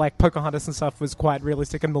realism. Like Pocahontas and stuff was quite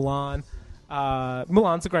realistic, and Mulan.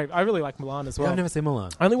 Mulan's a great. I really like Mulan as well. I've never seen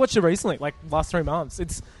Mulan. I only watched it recently, like last 3 months.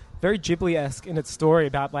 It's very Ghibli-esque in its story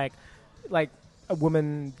about like a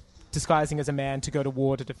woman disguising as a man to go to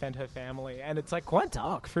war to defend her family, and it's like quite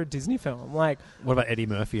dark for a Disney film. Like, What about Eddie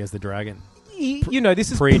Murphy as the dragon?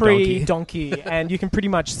 this is Pre-Donkey. pre-Donkey, and you can pretty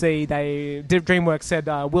much see DreamWorks said,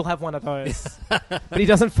 we'll have one of those. But he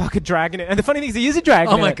doesn't fuck a dragon in it. And the funny thing is he is a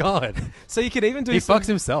dragon Oh in my it. God. So you could even do He fucks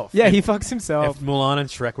himself. Yeah, he fucks himself. If Mulan and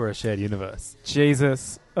Shrek were a shared universe.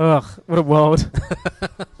 Jesus. Ugh, what a world.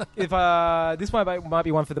 If this might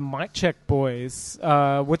be one for the mic check boys.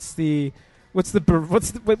 Where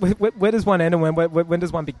does one end and when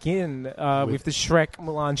does one begin with the Shrek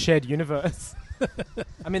Mulan shared universe?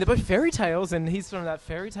 I mean, they're both fairy tales, and he's from that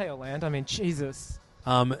fairy tale land. I mean, Jesus.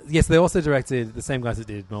 Yes, they also directed, the same guys that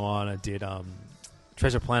did Moana did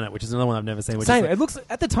Treasure Planet, which is another one I've never seen. Which Same. is like, It looks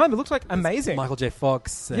at the time. It looked like amazing. Michael J.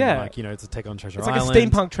 Fox. And Yeah. it's a take on Treasure It's Island. like a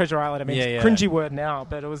steampunk Treasure Island. I mean, Yeah, it's yeah. a cringy word now,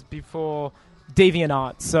 but it was before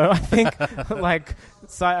DeviantArt. So I think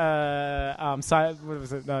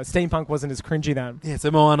steampunk wasn't as cringy then. Yeah,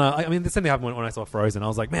 so Moana, I mean, the same thing happened when I saw Frozen. I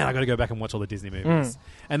was like, man, I got to go back and watch all the Disney movies.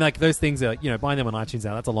 And like those things are, buying them on iTunes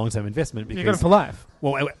now, that's a long-term investment. Because, You're going for life.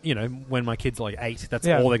 Well, when my kids are like 8, that's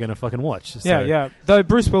Yeah. all they're going to fucking watch. So Yeah. Though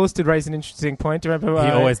Bruce Willis did raise an interesting point. Do you remember? He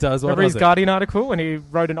always does. What Remember his does it? Guardian article when he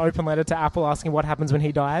wrote an open letter to Apple asking what happens when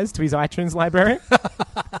he dies to his iTunes library?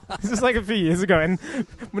 This was like a few years ago, and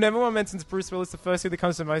whenever one mentions Bruce Willis, the first thing that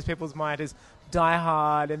comes to most people's mind is Die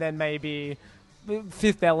Hard, and then maybe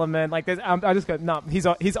Fifth Element. Like, I just go, no. His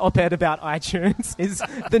op-ed about iTunes is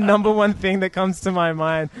the number one thing that comes to my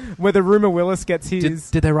mind. Whether Rumor Willis gets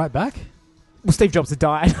his. Did they write back? Well, Steve Jobs had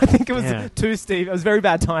died. I think it was Yeah. too Steve. It was very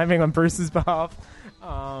bad timing on Bruce's behalf.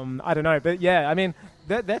 I don't know, but yeah, I mean,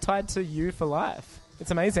 they're tied to you for life.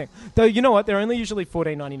 It's amazing. Though, you know what? They're only usually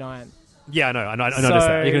 $14.99. Yeah, I know. I noticed So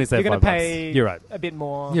that. You're going to say you're gonna $5. pay You're right. a bit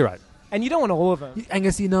more. You're right. And you don't want all of them.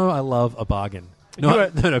 Angus, I love a bargain. You No,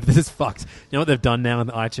 are- no, this is fucked. You know what they've done now on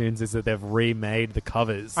the iTunes is that they've remade the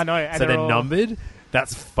covers. I know, and so they're they're all- numbered.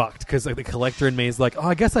 That's fucked because like, the collector in me is like, oh,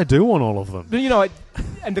 I guess I do want all of them. But you know,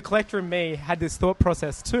 and the collector in me had this thought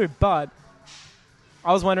process too. But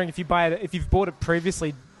I was wondering if you've bought it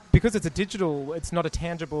previously, because it's a digital, it's not a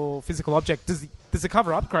tangible physical object. Does the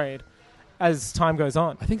cover upgrade as time goes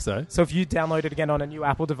on? I think so. So if you download it again on a new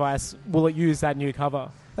Apple device, will it use that new cover?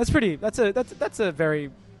 That's a very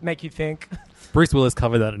make you think. Bruce Willis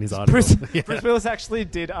covered that in his article. Bruce Willis actually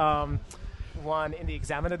did one in the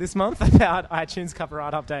Examiner this month about iTunes cover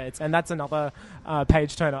art updates, and that's another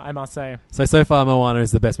page turner, I must say. So far, Moana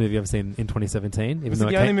is the best movie I've seen in 2017. Even Is though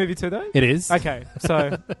it the only movie too, though? It is. Okay,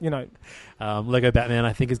 so Lego Batman,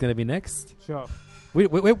 I think, is going to be next. sure.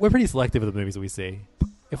 We're pretty selective of the movies that we see.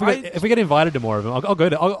 If we get invited to more of them, I'll go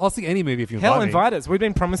to. I'll see any movie if you invite Hell, me. invite us. We've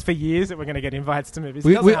been promised for years that we're going to get invites to movies. It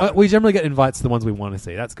We, doesn't we, happen. we generally get invites to the ones we want to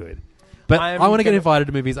see. That's good. But I'm I want to get gonna- invited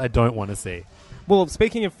to movies I don't want to see. Well,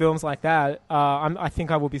 speaking of films like that, I think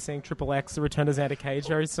I will be seeing Triple X: The Return of Xander Cage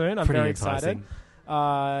very soon. I'm Pretty very enticing.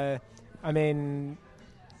 excited. I mean,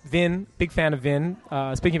 Vin, big fan of Vin.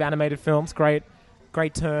 Speaking of animated films, great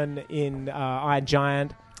turn in Iron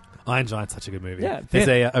Giant. Iron Giant's such a good movie. Yeah, There's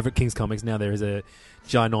Vin. over at King's Comics now. There is a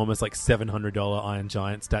ginormous like $700 Iron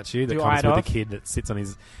Giant statue that Do comes eye it with off? a kid that sits on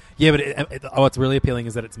his. Yeah, but what's really appealing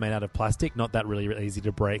is that it's made out of plastic, not that really easy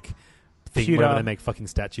to break thing Pewter. whatever they make fucking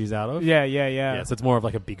statues out of. Yeah. Yeah, so it's more of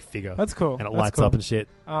like a big figure. That's cool. And it That's lights cool. up and shit.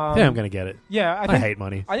 Yeah, I'm going to get it. Yeah, I think hate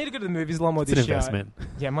money. I need to go to the movies a lot more It's an this year. investment.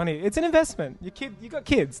 Yeah, money. It's an investment. You got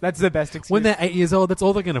kids. That's the best excuse. When they're 8 years old, that's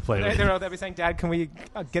all they're going to play with. They'll be saying, "Dad, can we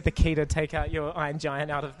get the key to take out your Iron Giant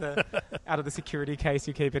out of the security case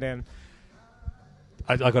you keep it in?"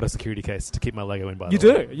 I got a security case to keep my Lego in, by the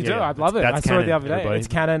You way. do. You do. I love it. That's I saw it the canon, other day. everybody. It's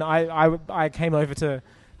canon. I came over to,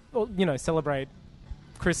 celebrate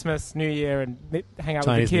Christmas, New Year, and hang out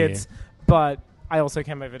Chinese with New the kids. But I also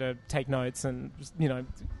came over to take notes and just,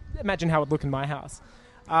 imagine how it would look in my house.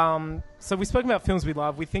 So we've spoken about films we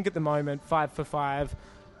love. We think at the moment, 5 for 5,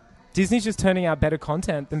 Disney's just turning out better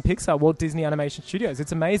content than Pixar, Walt Disney Animation Studios.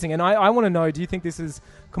 It's amazing. And I want to know, do you think this is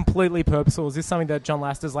completely purposeful? Is this something that John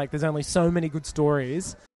Lasseter's like, there's only so many good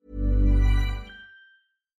stories?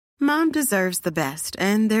 Mom deserves the best,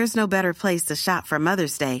 and there's no better place to shop for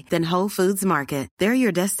Mother's Day than Whole Foods Market. They're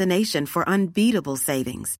your destination for unbeatable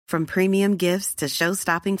savings, from premium gifts to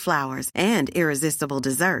show-stopping flowers and irresistible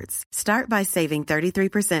desserts. Start by saving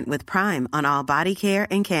 33% with Prime on all body care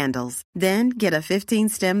and candles. Then get a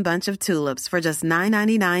 15-stem bunch of tulips for just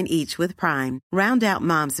 $9.99 each with Prime. Round out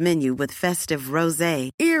Mom's menu with festive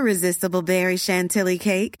rosé, irresistible berry chantilly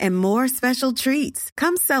cake, and more special treats.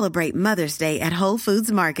 Come celebrate Mother's Day at Whole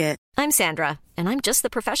Foods Market. I'm Sandra, and I'm just the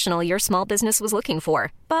professional your small business was looking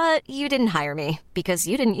for. But you didn't hire me because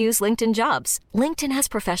you didn't use LinkedIn Jobs. LinkedIn has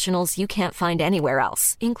professionals you can't find anywhere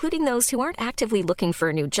else, including those who aren't actively looking for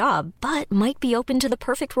a new job, but might be open to the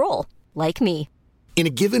perfect role, like me. In a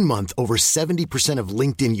given month, over 70% of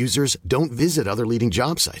LinkedIn users don't visit other leading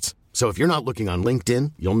job sites. So if you're not looking on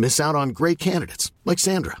LinkedIn, you'll miss out on great candidates like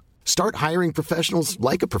Sandra. Start hiring professionals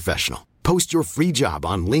like a professional. Post your free job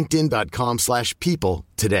on linkedin.com/people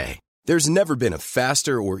today. There's never been a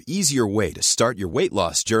faster or easier way to start your weight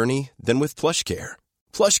loss journey than with PlushCare.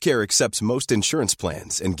 PlushCare accepts most insurance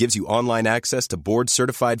plans and gives you online access to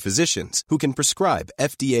board-certified physicians who can prescribe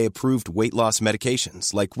FDA-approved weight loss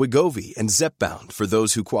medications like Wegovy and Zepbound for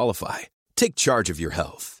those who qualify. Take charge of your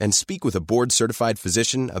health and speak with a board-certified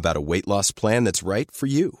physician about a weight loss plan that's right for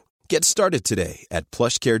you. Get started today at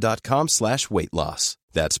plushcare.com/weight loss.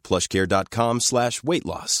 That's plushcare.com/weight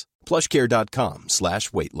loss.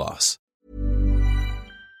 plushcare.com/weight loss.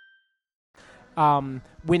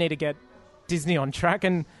 We need to get Disney on track.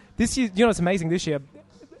 And this year, you know what's amazing this year?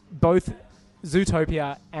 Both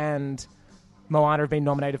Zootopia and Moana have been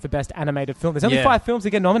nominated for Best Animated Film. There's only 5 films that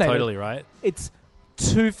get nominated. Totally right. It's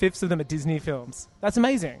 2/5 of them are Disney films. That's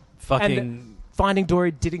amazing. Fucking... And Finding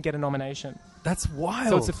Dory didn't get a nomination. That's wild.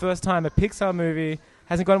 So it's the first time a Pixar movie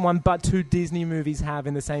hasn't gotten one, but 2 Disney movies have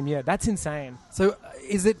in the same year. That's insane. So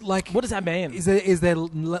is it like... What does that mean? Is there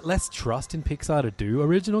less trust in Pixar to do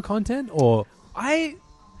original content? Or...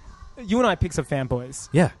 You and I are Pixar fanboys.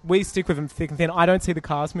 Yeah. We stick with them thick and thin. I don't see the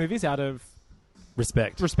Cars movies out of...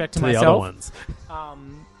 Respect to myself. myself. The other ones.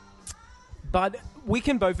 But we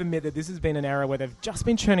can both admit that this has been an era where they've just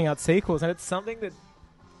been churning out sequels, and it's something that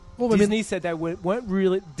Disney said they weren't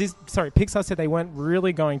really... Pixar said they weren't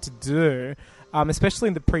really going to do, especially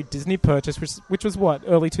in the pre-Disney purchase, which was what,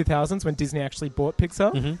 early 2000s when Disney actually bought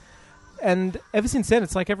Pixar? Mm-hmm. And ever since then,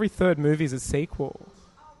 it's like every third movie is a sequel.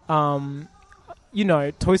 You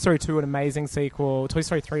know, Toy Story 2, an amazing sequel. Toy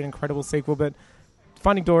Story 3, an incredible sequel. But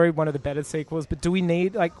Finding Dory, one of the better sequels. But do we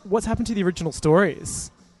need... Like, what's happened to the original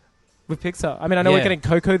stories with Pixar? I mean, I know we're getting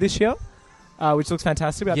Coco this year, which looks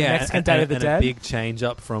fantastic, about the Mexican Day of the Dead. And a big change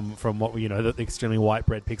up from what, you know, the extremely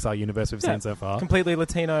white-bread Pixar universe we've seen so far. Completely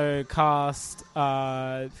Latino cast.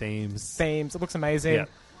 Themes. It looks amazing. Yeah.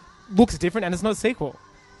 Looks different, and it's not a sequel.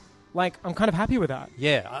 Like, I'm kind of happy with that.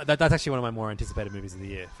 Yeah, that's actually one of my more anticipated movies of the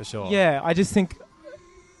year, for sure. Yeah, I just think,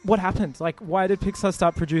 what happened? Like, why did Pixar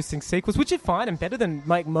start producing sequels? Which are fine and better than,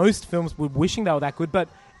 like, most films were wishing they were that good, but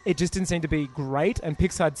it just didn't seem to be great, and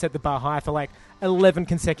Pixar had set the bar high for, like, 11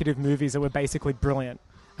 consecutive movies that were basically brilliant.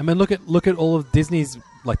 I mean, look at all of Disney's,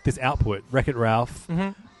 like, this output. Wreck-It Ralph,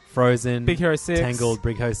 Frozen, Big Hero 6, Tangled,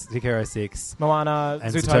 Big Hero 6, Moana,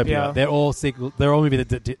 and Zootopia. They're all sequel. They're all movies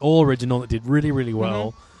that did all original, that did really, really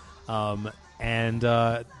well. And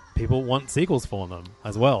people want sequels for them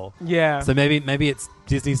as well. Yeah. So maybe it's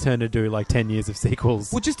Disney's turn to do like 10 years of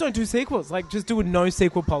sequels. Well, just don't do sequels. Like, just do a no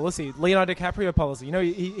sequel policy. Leonardo DiCaprio policy. You know,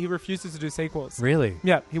 he refuses to do sequels. Really?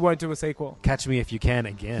 Yeah, he won't do a sequel. Catch Me If You Can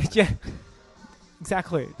again. Yeah.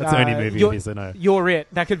 Exactly. That's the only movie of his I know. You're It.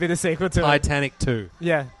 That could be the sequel to Titanic 2.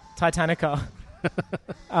 Yeah. Titanica.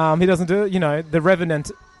 He doesn't do, you know, The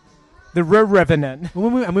Revenant. The Revenant.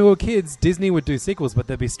 When we were kids, Disney would do sequels, but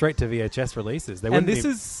they'd be straight to VHS releases. And this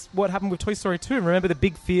is what happened with Toy Story 2. Remember, the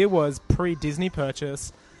big fear was pre-Disney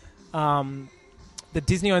purchase. That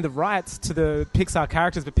Disney owned the rights to the Pixar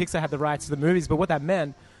characters, but Pixar had the rights to the movies. But what that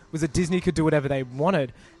meant was that Disney could do whatever they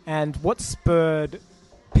wanted. And what spurred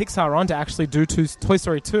Pixar on to actually do Toy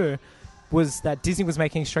Story 2 was that Disney was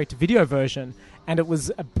making a straight-to-video version. And it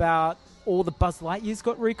was about... all the Buzz Lightyears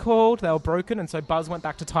got recalled. They were broken, and so Buzz went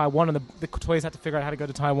back to Taiwan, and the toys had to figure out how to go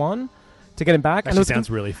to Taiwan to get him back. Actually,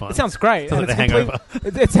 sounds really fun. It sounds great. Sounds like The Hangover.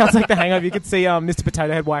 It sounds like The Hangover. You could see Mr.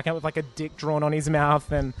 Potato Head walking out with like a dick drawn on his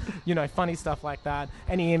mouth, and you know, funny stuff like that.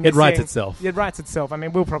 And it writes itself. It writes itself. I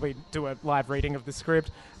mean, we'll probably do a live reading of the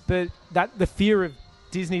script, but the fear of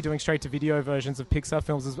Disney doing straight-to-video versions of Pixar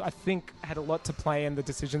films, I think, had a lot to play in the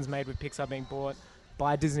decisions made with Pixar being bought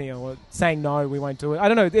by Disney or saying no, we won't do it. I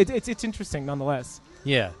don't know. It's interesting nonetheless.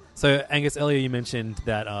 Yeah. So, Angus, earlier you mentioned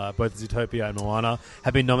that both Zootopia and Moana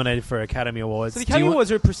have been nominated for Academy Awards. So the Academy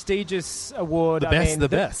Awards are a prestigious award. The best of the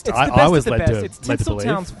best. It's the best of the best. It's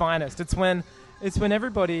Tinseltown's finest. It's when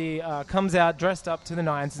everybody comes out dressed up to the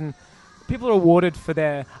nines, and people are awarded for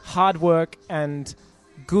their hard work and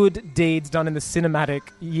good deeds done in the cinematic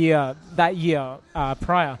year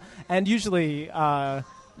prior. And usually,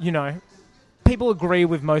 you know, people agree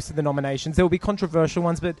with most of the nominations. There will be controversial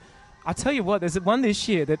ones, but I'll tell you what, there's one this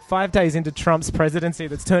year that 5 days into Trump's presidency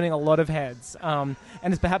that's turning a lot of heads, and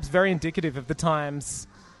is perhaps very indicative of the times.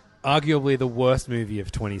 Arguably the worst movie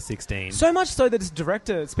of 2016. So much so that its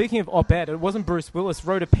director, speaking of op-ed, it wasn't Bruce Willis,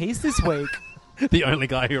 wrote a piece this week The only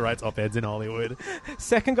guy who writes op-eds in Hollywood.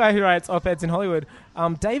 Second guy who writes op-eds in Hollywood,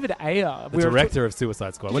 David Ayer. The director of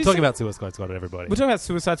Suicide Squad. We're talking about Suicide Squad, everybody. We're talking about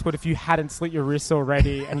Suicide Squad if you hadn't slit your wrists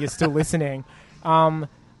already and you're still listening.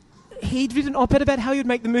 He did an op-ed about how you'd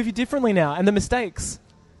make the movie differently now and the mistakes.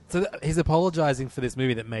 So he's apologizing for this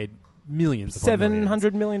movie that made millions.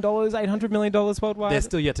 $700 million, $800 million worldwide. They're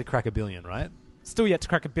still yet to crack $1 billion, right? Still yet to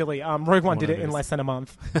crack $1 billion. Rogue One did it in less than a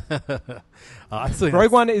month.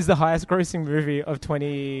 Rogue One is the highest grossing movie of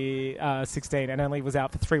 2016 and only was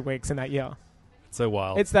out for 3 weeks in that year. So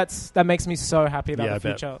wild. That makes me so happy about the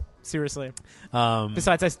future. Seriously.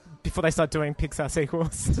 Besides, before they start doing Pixar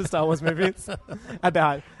sequels to Star Wars movies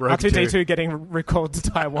about R2-D2 getting recalled to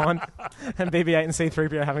Taiwan and BB-8 and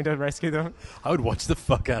C-3PO having to rescue them. I would watch the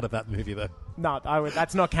fuck out of that movie, though. No, I would.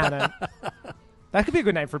 That's not canon. That could be a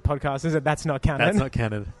good name for a podcast, is it? That's not canon. That's not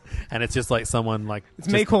canon. And it's just like someone like... It's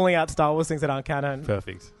me calling out Star Wars things that aren't canon.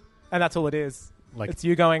 Perfect. And that's all it is. Like it's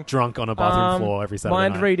you going... drunk on a bathroom floor every Saturday night.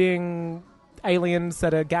 Mind-reading aliens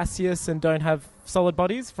that are gaseous and don't have solid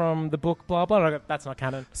bodies from the book, blah, blah. That's not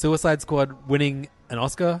canon. Suicide Squad winning an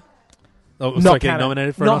Oscar? Oh, not sorry, canon. getting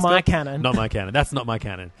nominated for an Oscar? Not my canon. Not my canon. That's not my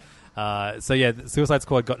canon. So yeah, Suicide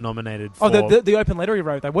Squad got nominated for... Oh, the open letter he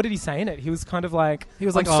wrote, though. What did he say in it? He was kind of like... He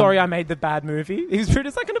was like, sorry I made the bad movie. He was treated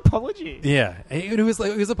as like an apology. Yeah. He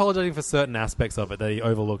was apologizing for certain aspects of it, that he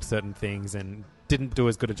overlooked certain things and didn't do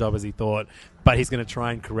as good a job as he thought, but he's going to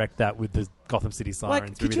try and correct that with the Gotham City Sirens.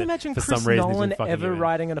 Like, could you imagine for Chris some reason Nolan ever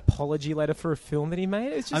writing an apology letter for a film that he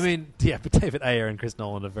made? It's just... I mean, yeah, but David Ayer and Chris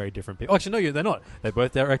Nolan are very different people. Oh, actually, no, they're not. They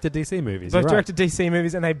both directed DC movies. Both directed DC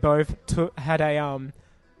movies, and they both had a...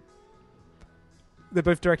 They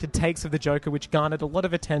both directed takes of the Joker, which garnered a lot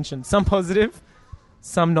of attention. Some positive,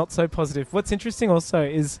 some not so positive. What's interesting also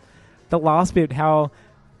is the last bit, how...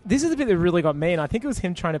 This is the bit that really got me, and I think it was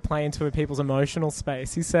him trying to play into people's emotional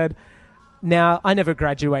space. He said, now, I never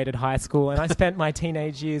graduated high school, and I spent my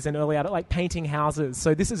teenage years and early adult, like, painting houses.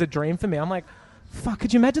 So this is a dream for me. I'm like... Fuck,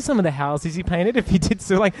 could you imagine some of the houses he painted if he did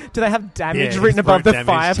so? Like, do they have damage written above the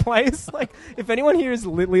fireplace? Like, if anyone here is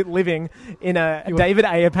living in a David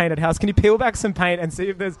Ayer painted house, can you peel back some paint and see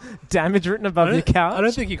if there's damage written above your couch? I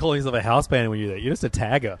don't think you call yourself a house painter when you do that. You're just a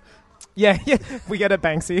tagger. Yeah. We get a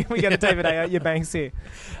Banksy. We get a David Ayer. You're Banksy.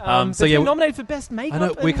 So yeah, nominated for best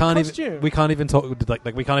makeup and costume. We can't even talk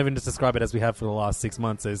like we can't even just describe it as we have for the last 6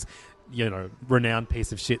 months as, you know, renowned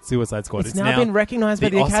piece of shit Suicide Squad. It's now been recognized by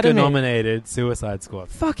the Academy. Oscar-nominated Suicide Squad.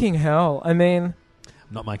 Fucking hell! I mean,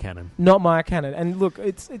 not my canon. Not my canon. And look,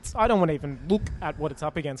 it's. I don't want to even look at what it's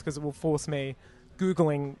up against because it will force me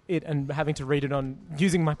Googling it and having to read it on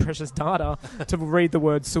using my precious data to read the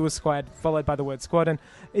word Suicide Squad followed by the word squad, and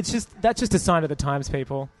that's just a sign of the times,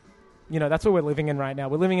 people. You know, that's what we're living in right now.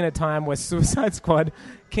 We're living in a time where Suicide Squad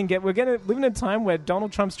we're going to live in a time where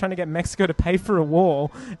Donald Trump's trying to get Mexico to pay for a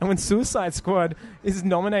wall, and when Suicide Squad is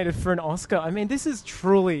nominated for an Oscar, I mean, this is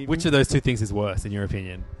truly... Which of those two things is worse, in your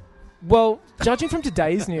opinion? Well, judging from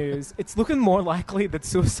today's news, it's looking more likely that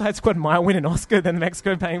Suicide Squad might win an Oscar than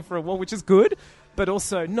Mexico paying for a wall, which is good, but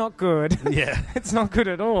also not good. Yeah. It's not good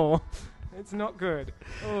at all. It's not good.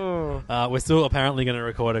 Oh. We're still apparently going to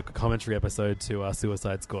record a commentary episode to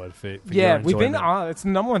Suicide Squad for yeah, your we've been. enjoyment. It's the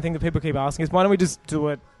number one thing that people keep asking is why don't we just do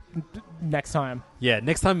it next time? Yeah,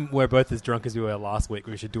 next time we're both as drunk as we were last week,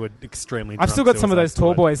 we should do it extremely drunk. I've still got some of those Suicide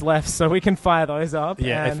tall Squad. boys left, so we can fire those up.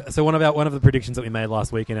 Yeah, so one of the predictions that we made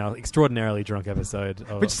last week in our extraordinarily drunk episode,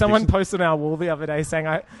 which someone posted on our wall the other day saying,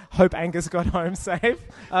 "I hope Angus got home safe."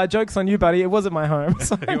 Joke's on you, buddy. It wasn't my home.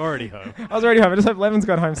 So You're already home. I was already home. I just hope Levin's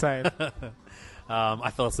got home safe.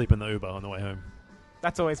 I fell asleep in the Uber on the way home.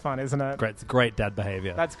 That's always fun, isn't it? Great, great dad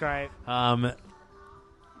behavior. That's great.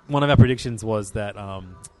 One of our predictions was that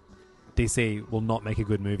DC will not make a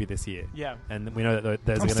good movie this year. Yeah. And we know that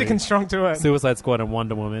there's I'm sticking strong to it. Suicide Squad and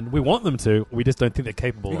Wonder Woman. We want them to. We just don't think they're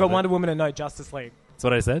capable You of got it. Wonder Woman and no Justice League. That's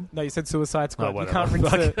what I said? No, you said Suicide Squad. Oh, you can't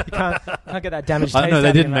whatever. rinse it. You can't get that damaged taste No, they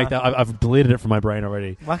out didn't of your make mouth. that. I've deleted it from my brain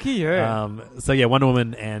already. Lucky you. So yeah, Wonder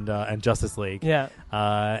Woman and Justice League. Yeah.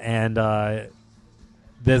 And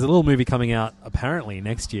there's a little movie coming out apparently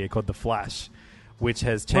next year called The Flash, which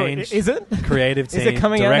has changed. Is it? Creative team, Is it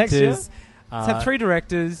coming out next year? directors. It's had 3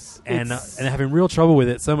 directors. And having real trouble with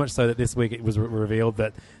it, so much so that this week it was revealed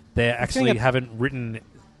that they actually haven't written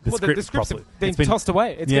the script the script's properly. been tossed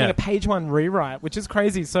away. It's Yeah. getting a page 1 rewrite, which is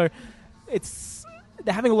crazy. So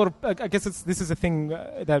they're having a lot of... I guess this is a thing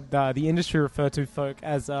that the industry refer to folk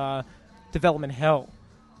as development hell.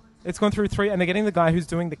 It's gone through 3, and they're getting the guy who's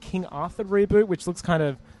doing the King Arthur reboot, which looks kind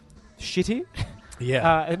of shitty.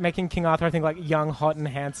 Yeah. Making King Arthur, I think, like young, hot, and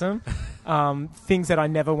handsome. Things that I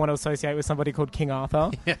never want to associate with somebody called King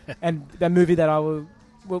Arthur. Yeah. And that movie that I will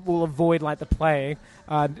will avoid like the plague.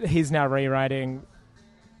 He's now rewriting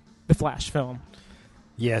the Flash film.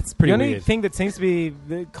 Yeah, it's pretty The only weird. thing that seems to be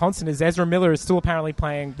the constant is Ezra Miller is still apparently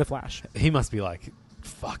playing the Flash. He must be like,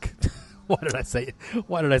 fuck. Why did I say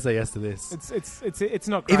yes to this? It's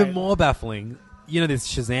not great. Even more baffling. You know this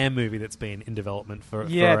Shazam movie that's been in development for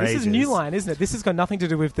this ages. is New Line, isn't it? This has got nothing to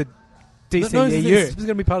do with the DCEU. No, this is going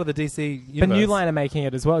to be part of the DC universe. But New Line are making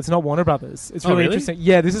it as well. It's not Warner Brothers. It's Oh, really really? interesting.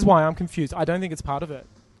 Yeah, this is why I'm confused. I don't think it's part of it.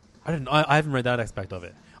 I haven't read that aspect of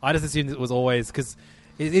it. I just assumed it was always because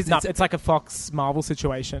It's like a Fox Marvel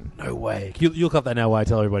situation. no way. You'll look up that now while I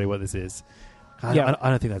tell everybody what this is. I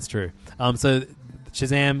don't think that's true. So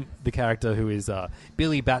Shazam, the character who is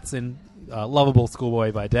Billy Batson, lovable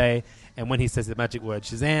schoolboy by day, and when he says the magic word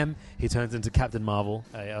Shazam, he turns into Captain Marvel,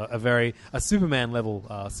 a Superman level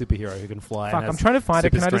superhero who can fly. Fuck, and has I'm trying to find it.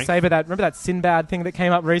 super Can I just strength. say about that? Remember that Sinbad thing that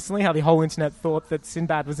came up recently? How the whole internet thought that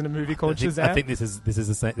Sinbad was in a movie called Shazam. I think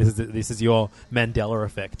this is your Mandela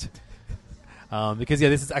effect. Because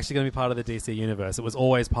this is actually going to be part of the DC universe. It was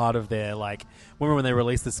always part of their remember when they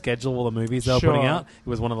released the schedule of all the movies they were putting out? It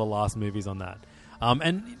was one of the last movies on that.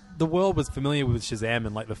 And the world was familiar with Shazam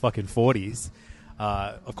in the fucking 40s.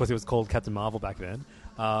 Of course, it was called Captain Marvel back then.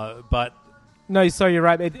 But no, so you're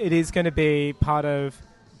right. It is going to be part of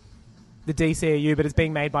the DCEU, but it's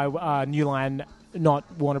being made by New Line, not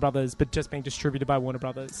Warner Brothers, but just being distributed by Warner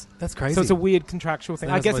Brothers. That's crazy. So it's a weird contractual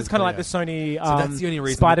thing. I guess it's kind of like the Sony so that's the only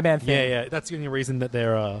reason Spider-Man thing. Yeah, that's the only reason that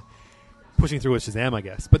they're pushing through with Shazam, I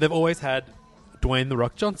guess. But they've always had Dwayne The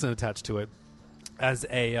Rock Johnson attached to it as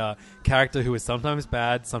a character who is sometimes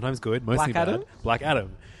bad, sometimes good, mostly Black bad. Adam? Black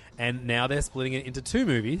Adam. And now they're splitting it into two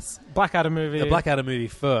movies. Black Adam movie. A Black Adam movie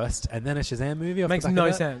first, and then a Shazam movie. Makes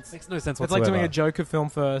no sense. Makes no sense It's whatsoever. like doing a Joker film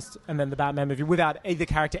first and then the Batman movie without either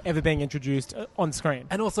character ever being introduced on screen.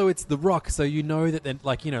 And also, it's The Rock, so you know that then,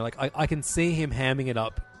 I can see him hamming it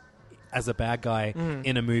up as a bad guy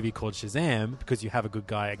in a movie called Shazam because you have a good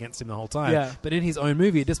guy against him the whole time. Yeah. But in his own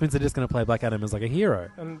movie, it just means they're just going to play Black Adam as a hero.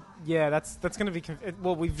 And yeah, that's going to be...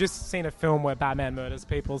 well, we've just seen a film where Batman murders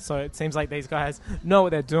people, so it seems like these guys know what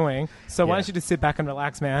they're doing. So why don't you just sit back and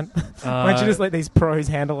relax, man? Why don't you just let these pros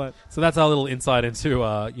handle it? So that's our little insight into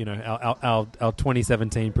our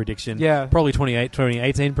 2017 prediction. Yeah. Probably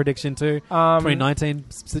 2018 prediction too. 2019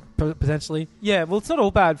 potentially. Yeah, well, it's not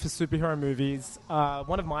all bad for superhero movies.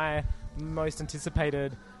 One of my most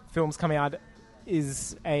anticipated films coming out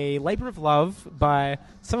is A Labor of Love by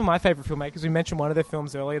some of my favorite filmmakers. We mentioned one of their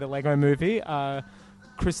films earlier, the Lego Movie. I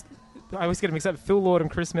always get them mixed up. Phil Lord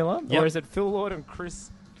and Chris Miller, or is it Phil Lord and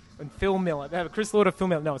Phil Miller? They have Chris Lord or Phil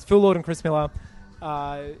Miller. No, it's Phil Lord and Chris Miller.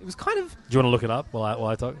 It was kind of... Do you want to look it up while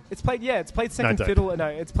I talk? It's played second fiddle. No,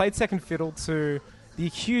 it's played second fiddle to the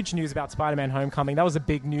huge news about Spider-Man: Homecoming. That was a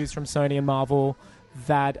big news from Sony and Marvel.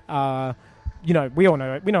 That we all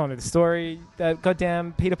know. We know the story. That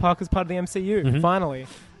goddamn Peter Parker's part of the MCU. Finally,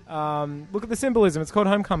 look at the symbolism. It's called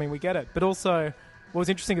Homecoming. We get it. But also, what was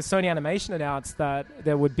interesting is Sony Animation announced that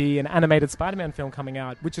there would be an animated Spider-Man film coming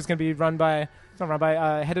out, which is going to be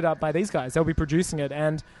headed up by these guys. They'll be producing it,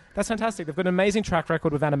 and that's fantastic. They've got an amazing track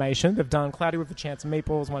record with animation. They've done Cloudy with a Chance of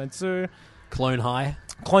Meatballs 1 and 2, Clone High.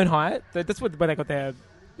 That's where they got their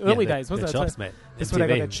early days, wasn't it? Chops, mate. That's where they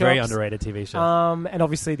got their chops. Very underrated TV show. And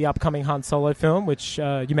obviously the upcoming Han Solo film, which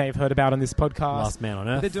you may have heard about on this podcast. Last Man on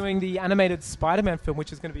Earth. They're doing the animated Spider-Man film,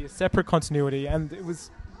 which is going to be a separate continuity. And it was...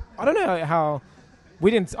 I don't know how...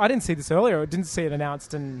 I didn't see this earlier. I didn't see it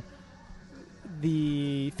announced in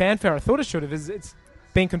the fanfare. I thought it should have. It's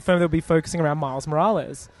been confirmed they'll be focusing around Miles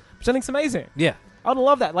Morales, which I think is amazing. Yeah. I'd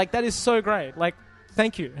love that. That is so great.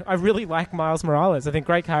 Thank you. I really like Miles Morales. I think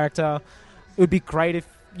great character. It would be great if,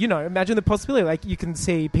 imagine the possibility. You can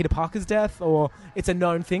see Peter Parker's death, or it's a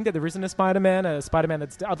known thing that there isn't a Spider-Man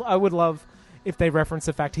that's dead. I would love if they reference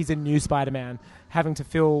the fact he's a new Spider-Man having to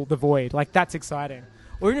fill the void. That's exciting.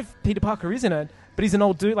 Or even if Peter Parker is in it, but he's an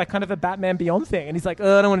old dude, kind of a Batman Beyond thing, and he's I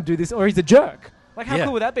don't want to do this, or he's a jerk. How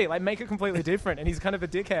cool would that be? Make it completely different, and he's kind of a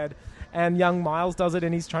dickhead, and young Miles does it,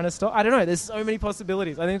 and he's trying to stop. I don't know. There's so many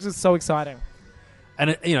possibilities. I think it's just so exciting.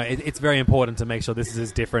 And it's very important to make sure this is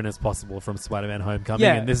as different as possible from Spider-Man: Homecoming,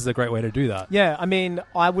 and this is a great way to do that. Yeah, I mean,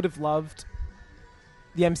 I would have loved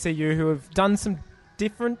the MCU who have done some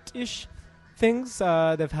different-ish things.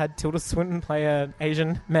 They've had Tilda Swinton play an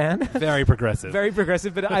Asian man. Very progressive. Very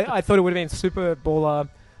progressive, but I thought it would have been super baller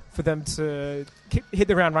for them to hit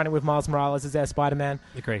the ground running with Miles Morales as their Spider-Man.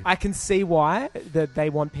 Agree. I can see why that they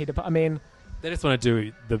want Peter. I mean, they just want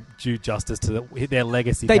to do due justice to their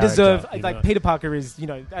legacy. They deserve character, Peter Parker is,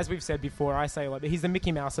 as we've said before. I say he's the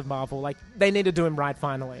Mickey Mouse of Marvel. They need to do him right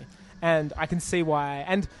finally, And I can see why.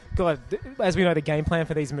 And God, as we know, the game plan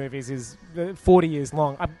for these movies is 40 years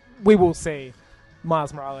long. We will see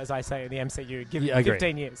Miles Morales, I say, in the MCU. Give it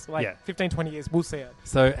 15 years. 15, 20 years, we'll see it.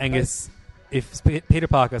 So, Angus, if Peter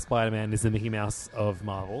Parker, Spider-Man, is the Mickey Mouse of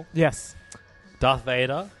Marvel. Yes. Darth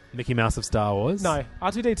Vader, Mickey Mouse of Star Wars. No,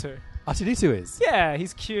 R2-D2. R2-D2 is? Yeah,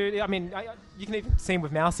 he's cute. I mean, you can even see him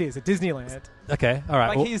with mouse ears at Disneyland. Okay, all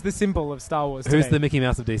right. Like, he's the symbol of Star Wars. Who's the Mickey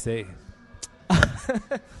Mouse of DC?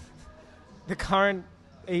 The current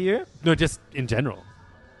EU? No, just in general.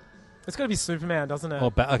 It's got to be Superman, doesn't it?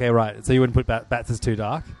 Okay, right. So you wouldn't put Bats as too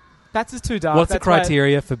dark? Bats is too dark. What's the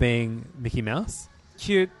criteria for being Mickey Mouse?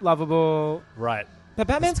 Cute, lovable. Right. But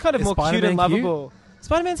Batman's kind of more cute and lovable.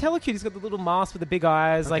 Spider-Man's hella cute. He's got the little mask with the big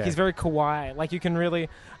eyes. Okay. Like, he's very kawaii. Like, you can really...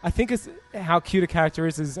 I think it's how cute a character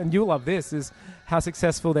is, and you'll love this, is how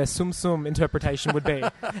successful their Tsum Tsum interpretation would be.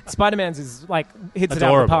 Spider-Man's is, like, hits it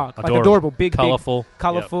out of the park. Like, adorable. Big, colourful.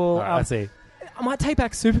 Colourful. Yep. Right, I see. I might take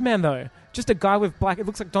back Superman, though. Just a guy with black... It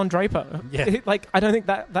looks like Don Draper. Yeah. Like, I don't think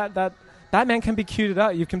that Batman can be cuted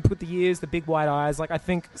up. You can put the ears, the big white eyes. Like, I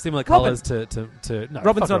think... Similar colours to no,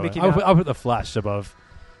 Robin's not Mickey Mouse. I'll put the Flash above.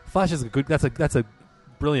 Flash is a good... That's a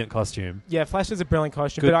brilliant costume. Yeah, Flash is a brilliant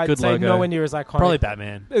costume, but I'd say logo. nowhere near as iconic. Probably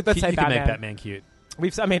Batman. Let's say you Batman. can make Batman cute.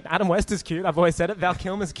 Adam West is cute. I've always said it. Val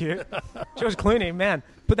Kilmer's cute. George Clooney, man,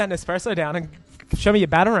 put that Nespresso down and show me your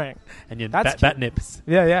Batarang. And your bat nips.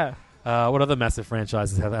 Yeah. What other massive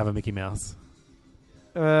franchises have a Mickey Mouse?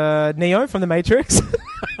 Neo from The Matrix.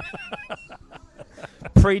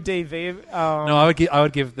 Pre-DV. No, I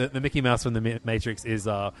would give the Mickey Mouse from The Matrix is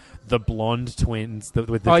the blonde twins with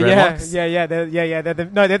the dreadlocks. Yeah.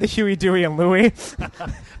 They're the Huey, Dewey, and Louie.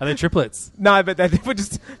 Are they triplets? No, but they would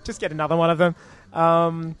just get another one of them.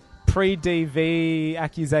 Pre-DV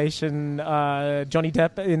accusation. Johnny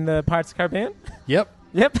Depp in the Pirates of the Caribbean.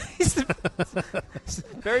 Yep. He's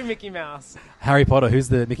very Mickey Mouse. Harry Potter. Who's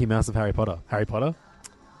the Mickey Mouse of Harry Potter? Harry Potter.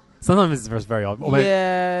 Sometimes it's very odd. Or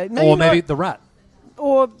maybe the rat.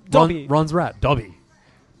 Or Dobby. Ron's rat. Dobby.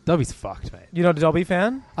 Dobby's fucked, mate. You're not a Dobby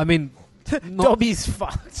fan? I mean... Dobby's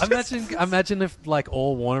fucked. Imagine if like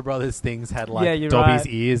all Warner Brothers things had like Dobby's right.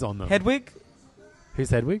 ears on them. Hedwig? Who's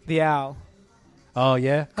Hedwig? The owl. Oh,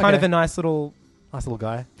 yeah. Kind of a nice little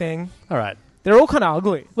guy thing. All right. They're all kind of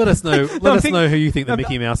ugly. Let us know. Know who you think the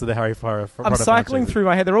Mickey Mouse of the Harry Potter. I'm cycling through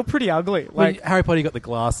my head. They're all pretty ugly. Like Harry Potter, you got the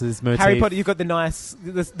glasses motif. Harry Potter, you got the nice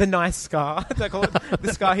scar. They call it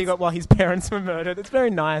the scar he got while his parents were murdered. It's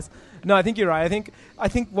very nice. No, I think you're right. I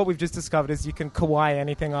think what we've just discovered is you can kawaii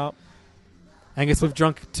anything up. Angus, we've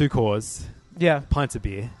drunk 2 cores. Yeah, pints of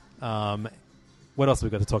beer. What else have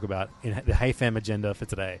we got to talk about in the Hey Fam agenda for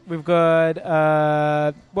today? We've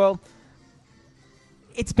got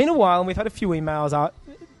it's been a while and we've had a few emails out,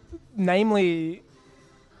 namely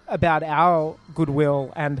about our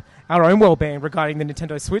goodwill and our own well-being regarding the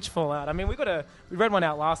Nintendo Switch fallout. I mean, we read one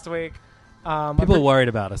out last week. People are worried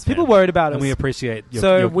about us. People worried about us, and we appreciate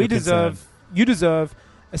your you concern. deserve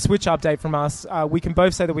a Switch update from us. We can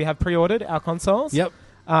both say that we have pre-ordered our consoles. Yep.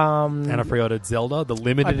 And I pre-ordered Zelda, the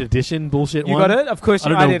limited edition bullshit one. You got it? Of course. I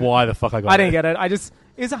don't know why the fuck I got it. I didn't get it.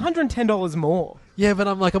 It's $110 more. Yeah, but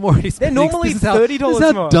I'm already spending... They're normally $30 more. This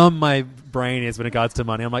is how dumb my brain is when it regards to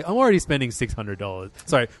money. I'm already spending $600.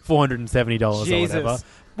 Sorry, $470 or whatever.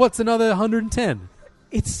 What's another $110?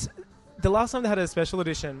 It's... The last time they had a special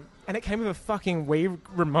edition, and it came with a fucking Wii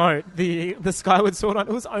remote, the Skyward Sword on,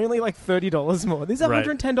 it was only like $30 more. This is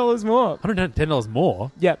 $110 more. $110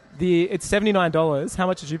 more? Yep. It's $79. How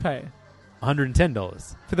much did you pay?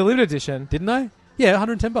 $110. For the limited edition. Didn't I? Yeah,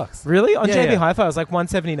 $110. Really? On JB Hi-Fi, it was like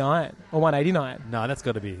 $179 or $189. No, that's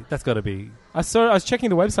got to be. I was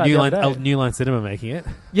checking the website the other day. New Line Cinema making it.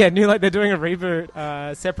 Yeah, New Line. They're doing a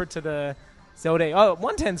reboot separate to the Zelda. Oh,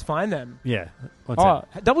 110's fine then. Yeah, 110. Oh,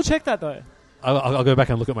 double check that though. I'll go back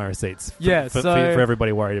and look at my receipts. For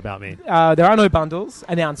everybody worried about me. There are no bundles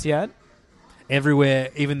announced yet. Everywhere,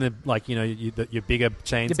 even the your bigger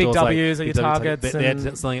chain your stores, big W's or your Targets,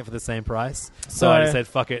 they're selling it for the same price. So I just said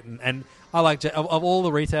fuck it, and I like of all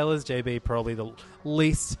the retailers, JB probably the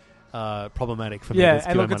least problematic for me. Yeah,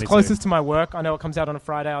 and look, it's closest to my work. I know it comes out on a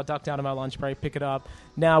Friday. I'll duck down to my lunch break, pick it up.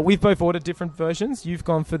 Now we've both ordered different versions. You've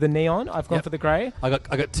gone for the neon. I've gone for the grey. I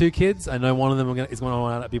got 2 kids. I know one of them is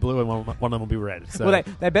going to be blue, and one of them will be red. So. Well,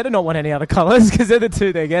 they better not want any other colours because they're the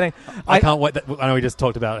 2 they're getting. I can't wait. I know we just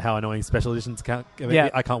talked about how annoying special editions can.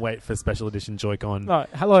 I can't wait for special edition Joy-Con. Oh,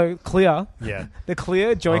 hello, clear. Yeah, the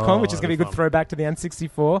clear Joy-Con, which is going to be a good throwback to the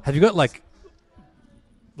N64. Have you got like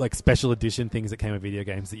like special edition things that came with video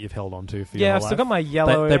games that you've held on to for your Yeah, whole I've still life. got my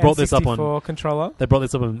yellow They brought this up N64 controller. They brought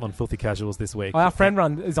this up on Filthy Casuals this week. Oh, our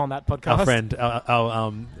friend is on that podcast. Our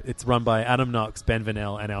friend, it's run by Adam Knox, Ben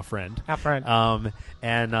Vanel, and our friend.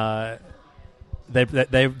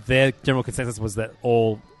 Their general consensus was that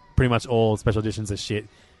pretty much all special editions are shit,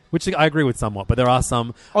 which I agree with somewhat. But there are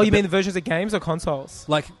some. Oh, you mean the versions of games or consoles?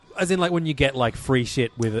 Like, as in, like when you get like free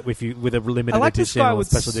shit with a limited I like the edition or Skyward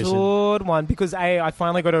special edition. Sword one because I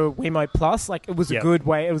finally got a Wiimote Plus. Like it was a good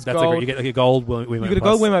way. It was gold. You get like a gold Wiimote Plus. You got a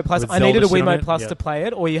gold Wiimote Plus. I Zelda needed a shit on Wiimote it. Plus to play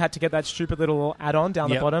it, or you had to get that stupid little add-on down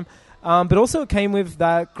the bottom. But also it came with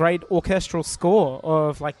that great orchestral score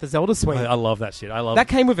of like the Zelda suite. I love that shit. That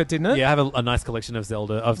came with it, didn't it? Yeah, I have a nice collection of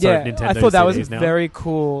Nintendo. I thought that was CDs now. very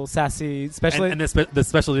cool, sassy, especially and the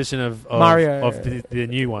special edition of Mario of the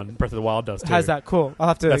new one, Breath of the Wild, does too. has that. Cool. I'll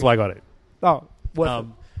have to. That's why I got it. Oh, worth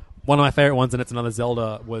it. One of my favorite ones, and it's another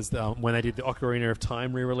Zelda, was when they did the Ocarina of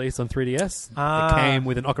Time re-release on 3DS. It came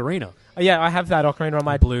with an ocarina. Oh, yeah, I have that ocarina on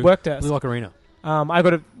my blue work desk. Blue ocarina. I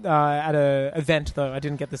got it at an event though. I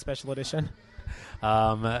didn't get the special edition.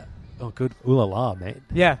 Good. Ooh la la, mate.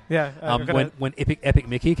 Yeah. When Epic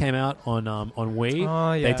Mickey came out on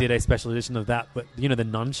Wii, they did a special edition of that. But you know the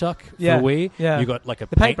nunchuck for Wii, you got like a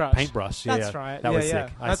paintbrush. That's right. That was sick.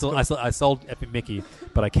 I sold Epic Mickey,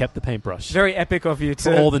 but I kept the paintbrush. Very epic of you to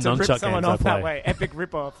for all the to nunchuck rip someone games off I play. that way. Epic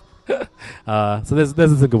rip off. So there's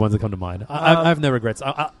some good ones that come to mind. I have no regrets.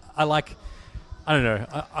 I like. I don't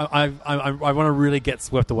know. I want to really get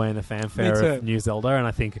swept away in the fanfare of New Zelda, and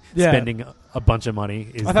I think spending a bunch of money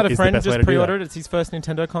is. I've had a friend the best way just to pre-ordered. It's his first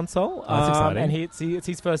Nintendo console. That's exciting. And it's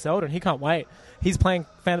his first Zelda, and he can't wait. He's playing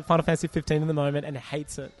Final Fantasy 15 at the moment and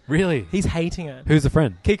hates it. Really? He's hating it. Who's the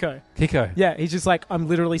friend? Kiko. Yeah, he's just like, I'm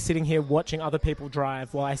literally sitting here watching other people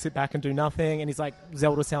drive while I sit back and do nothing. And he's like,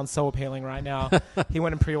 Zelda sounds so appealing right now. He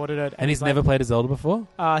went and pre-ordered it. And he's never played a Zelda before?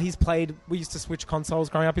 He's played... We used to switch consoles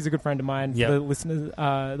growing up. He's a good friend of mine. Yep.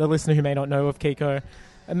 The listener who may not know of Kiko.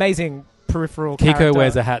 Amazing peripheral Kiko character.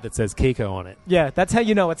 wears a hat that says Kiko on it. Yeah, that's how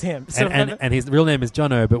you know it's him. And his real name is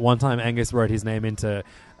Jono, but one time Angus wrote his name into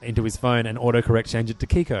his phone and autocorrect changed it to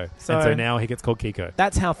Kiko. So now he gets called Kiko.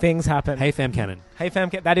 That's how things happen. Hey Fam Cannon.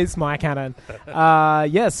 That is my canon.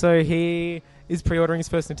 So he is pre-ordering his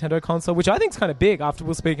first Nintendo console, which I think is kind of big after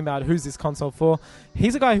we're speaking about who's this console for.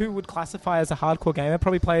 He's a guy who would classify as a hardcore gamer,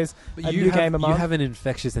 probably plays a new game a month. You have an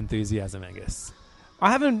infectious enthusiasm, Angus. I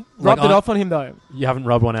haven't rubbed it off on him, though. You haven't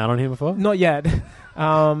rubbed one out on him before? Not yet.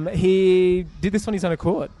 He did this on his own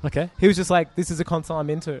accord. Okay. He was just like, this is a console I'm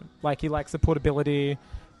into. Like, he likes the portability,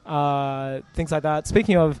 things like that.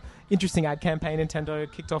 Speaking of interesting ad campaign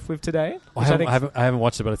Nintendo kicked off with today. I haven't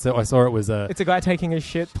watched it, but I saw it was a... It's a guy taking a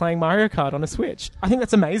shit playing Mario Kart on a Switch. I think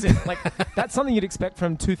that's amazing. Like, that's something you'd expect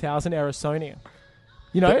from 2000-era Sony.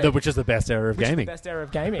 You know, which is the best era of gaming. The best era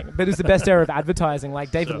of gaming, but it's the best era of advertising.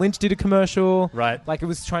 Like David Lynch did a commercial, right? Like it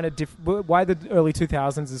was trying to why the early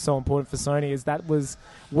 2000s is so important for Sony is that was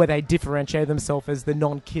where they differentiated themselves as the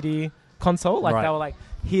non-kiddie console. Like they were like,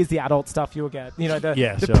 here's the adult stuff you'll get. You know,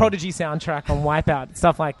 the Prodigy soundtrack on Wipeout,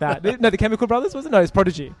 stuff like that. No, the Chemical Brothers was it? No, it's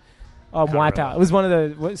Prodigy on Wipeout. It was one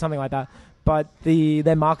of the something like that. But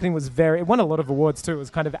their marketing was it won a lot of awards too. It was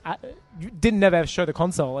kind of didn't never show the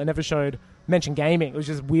console. It never mention gaming. It was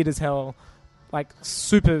just weird as hell, like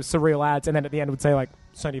super surreal ads, and then at the end it would say like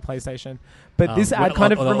Sony PlayStation. But this ad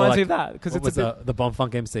kind of reminds me of that because it's the Bomb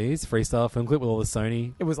Funk MCs freestyle film clip with all the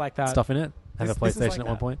Sony. It was like that stuff in it. Have a PlayStation at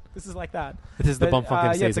one point. This is like that. This is the Bomb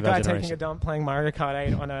Funk MCs. Yeah, it's a of our guy generation. taking a dump playing Mario Kart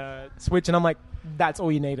 8 on a Switch, and I'm like, that's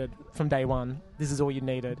all you needed from day one. This is all you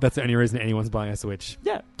needed. That's the only reason anyone's buying a Switch.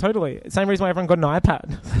 Yeah, totally. Same reason why everyone got an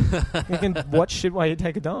iPad. You can watch shit while you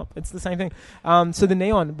take a dump. It's the same thing. So the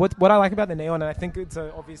Neon, what I like about the Neon, and I think it's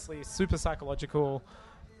obviously super psychological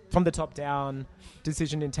from the top down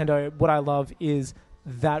decision Nintendo. What I love is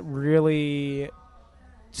that really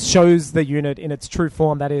shows the unit in its true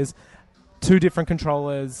form. That is two different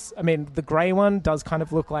controllers. I mean, the grey one does kind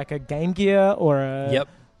of look like a Game Gear or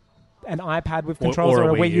an iPad with controls or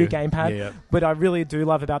a Wii U gamepad. Yeah. But I really do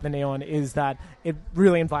love about the Neon is that it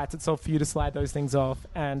really invites itself for you to slide those things off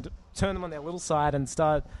and turn them on their little side and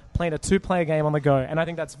start playing a two-player game on the go. And I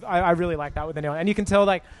think I really like that with the Neon. And you can tell,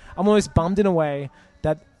 like, I'm almost bummed in a way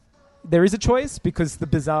that there is a choice because the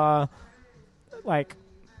bizarre, like,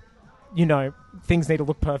 you know, things need to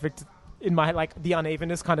look perfect. In my, like, the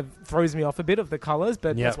unevenness kind of throws me off a bit of the colors,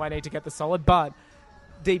 but that's why I need to get the solid. But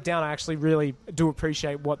deep down, I actually really do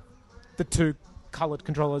appreciate what the two coloured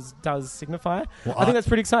controllers does signify. Well, I think that's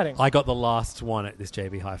pretty exciting. I got the last one at this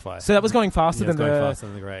JB Hi-Fi. So that was going faster than faster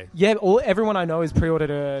than the grey. Yeah, everyone I know has pre-ordered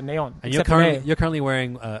a Neon. And you're currently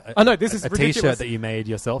wearing this is a ridiculous. T-shirt that you made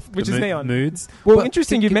yourself, which is Neon Moods. Well,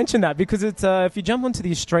 interesting you mentioned that because it's if you jump onto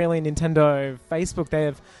the Australian Nintendo Facebook, they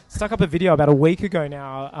have stuck up a video about a week ago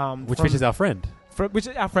now, which features our friend. Which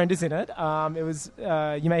our friend is in it. It was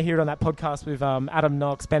you may hear it on that podcast with Adam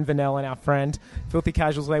Knox, Ben Vanel, and our friend Filthy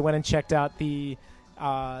Casuals. They went and checked out the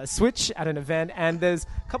Switch at an event, and there's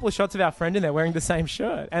a couple of shots of our friend in there wearing the same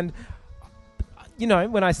shirt. And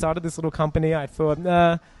when I started this little company, I thought,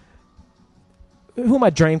 who are my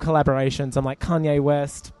dream collaborations? I'm like Kanye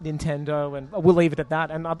West, Nintendo, and we'll leave it at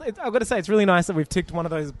that. And I've got to say, it's really nice that we've ticked one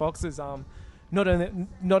of those boxes. Not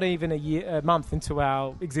even a month into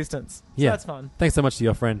our existence. So that's fun. Thanks so much to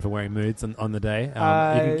your friend for wearing Moods on the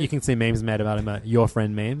day. You can see memes made about him at Your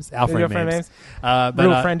Friend Memes. Our Friend Memes.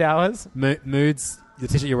 Real friend hours. Moods, the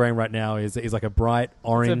t-shirt you're wearing right now is like a bright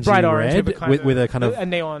orange red with a kind of a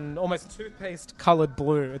neon, almost toothpaste coloured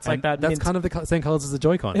blue. It's like that. That's kind of the same colours as the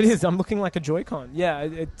Joy-Con. It is. I'm looking like a Joy-Con. Yeah,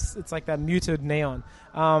 it's like that muted neon.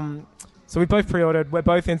 So we both pre-ordered. We're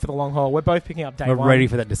both in for the long haul. We're both picking up day one. We're ready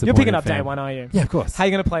for that disappointment. You're picking up day one, are you? Yeah, of course. How are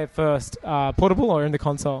you going to play it first? Portable or in the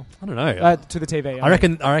console? I don't know. To the TV. I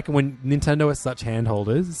reckon when Nintendo are such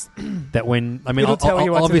handholders that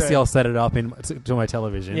I'll set it up to my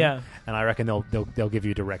television. Yeah. And I reckon they'll give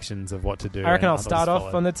you directions of what to do. I reckon I'll start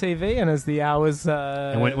off on the TV, and as the hours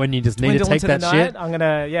and when you just need to take that shit, I'm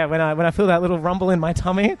gonna when I feel that little rumble in my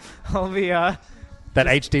tummy, I'll be that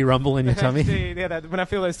HD rumble in your tummy? When I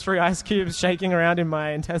feel those 3 ice cubes shaking around in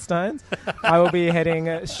my intestines, I will be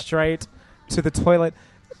heading straight to the toilet.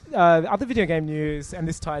 Other video game news, and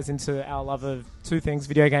this ties into our love of two things,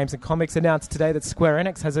 video games and comics, announced today that Square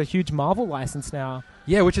Enix has a huge Marvel license now.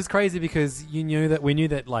 Yeah, which is crazy because we knew that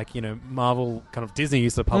Marvel, kind of Disney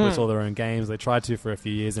used to publish all their own games. They tried to for a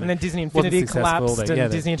few years. And then Disney Infinity collapsed, and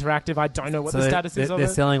Disney Interactive, I don't know what the status is of it.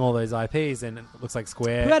 They're selling all those IPs, and it looks like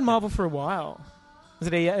Square... Who had Marvel for a while? Was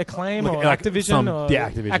it Acclaim or Activision?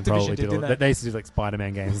 Activision probably did all that. They used to do like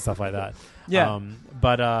Spider-Man games and stuff like that. Yeah.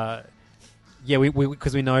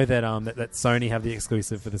 Because we know that that Sony have the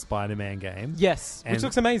exclusive for the Spider-Man game. Yes, which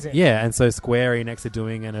looks amazing. Yeah, and so Square Enix are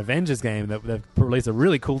doing an Avengers game that they've released a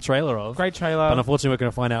really cool trailer of. Great trailer. But unfortunately, we're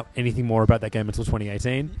going to find out anything more about that game until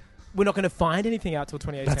 2018. We're not going to find anything out till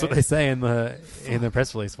 2018. That's what they say in the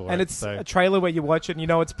press release for it. And it's a trailer where you watch it and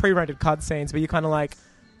it's pre-rendered cutscenes, but you're kind of like,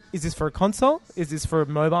 is this for a console? Is this for a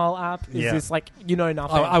mobile app? Is this nothing?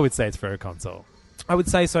 I would say it's for a console. I would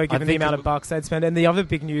say so, given the amount of bucks they'd spend. And the other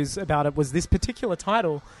big news about it was this particular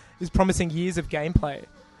title is promising years of gameplay.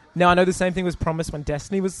 Now, I know the same thing was promised when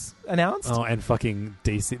Destiny was announced. Oh, and fucking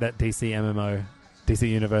DC MMO. DC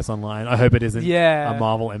Universe Online. I hope it isn't a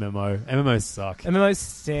Marvel MMO. MMOs suck. MMOs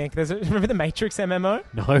stink. Remember the Matrix MMO?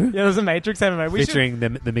 No. Yeah, there's a Matrix MMO. Featuring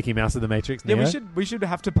the Mickey Mouse of the Matrix. Yeah, we should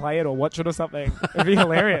have to play it or watch it or something. It'd be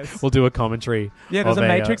hilarious. We'll do a commentary. Yeah, there's a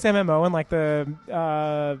Matrix MMO in like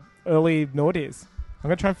the early noughties. I'm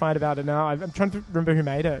going to try and find about it now. I'm trying to remember who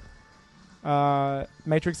made it.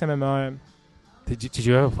 Matrix MMO. Did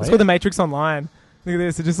you ever play it? It's called The Matrix Online. Look at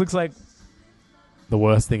this. It just looks like the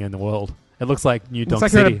worst thing in the world. It looks like New Donk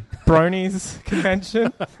City. City. Looks like a bronies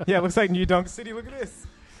convention. Yeah, it looks like New Donk City. Look at this.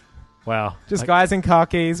 Wow. Just guys in car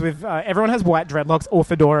keys with... everyone has white dreadlocks or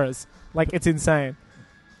fedoras. Like, it's insane.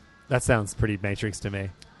 That sounds pretty Matrix to me.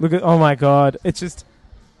 Look at... Oh, my God.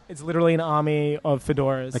 It's literally an army of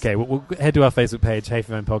fedoras. Okay, we'll head to our Facebook page, Hey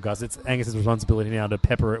Fan Podcast. It's Angus's responsibility now to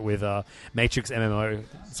pepper it with Matrix MMO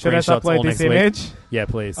Should I upload this image? Yeah,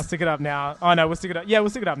 please. I'll stick it up now. Oh, no, we'll stick it up. Yeah, we'll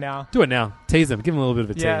stick it up now. Do it now. Tease them. Give them a little bit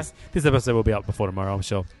of a tease. Yeah. This episode will be up before tomorrow, I'm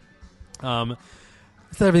sure.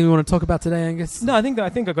 Is that everything we want to talk about today, Angus? No, I think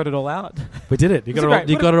I got it all out. We did it. You got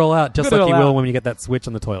it all out, just like you will when you get that switch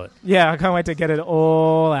on the toilet. Yeah, I can't wait to get it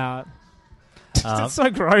all out. It's so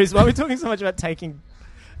gross. Why are we talking so much about taking...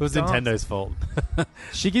 It was Nintendo's fault.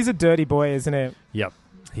 Shiggy's a dirty boy, isn't it? Yep,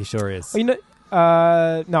 he sure is. Well,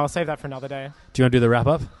 no, I'll save that for another day. Do you want to do the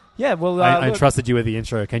wrap-up? Yeah, well... I trusted you with the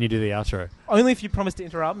intro. Can you do the outro? Only if you promise to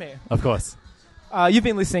interrupt me. Of course. You've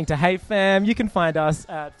been listening to Hey Fam. You can find us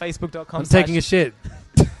at facebook.com. I'm taking a shit.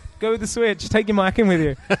 Go with the switch. Take your mic in with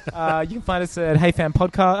you. You can find us at Hey Fam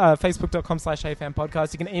Podcast, facebook.com/Hey Fam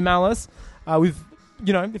Podcast. You can email us with,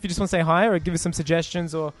 if you just want to say hi or give us some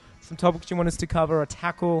suggestions or some topics you want us to cover or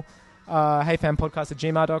tackle,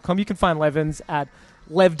 heyfanpodcast@gmail.com. You can find Levins at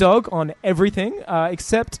LevDog on everything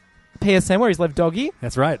except PSN, where he's LevDoggy.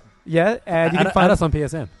 That's right. Yeah, and you can find us on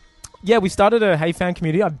PSN. Yeah, we started a Hey Fan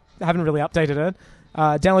community. I haven't really updated it.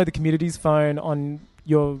 Download the Communities phone on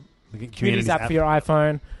your Communities app for your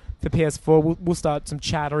iPhone. for PS4. We'll start some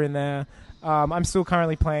chatter in there. I'm still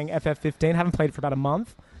currently playing FF15. Haven't played it for about a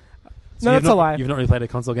month. So no, that's a lie. You've not really played a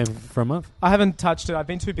console game for a month? I haven't touched it. I've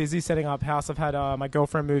been too busy setting up house. I've had my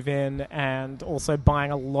girlfriend move in and also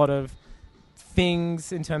buying a lot of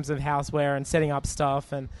things in terms of houseware and setting up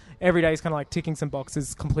stuff, and every day is kind of like ticking some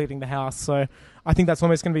boxes, completing the house. So I think that's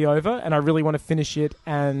almost going to be over, and I really want to finish it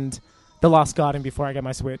and The Last Guardian before I get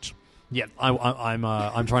my Switch. Yeah,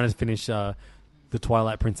 I'm trying to finish the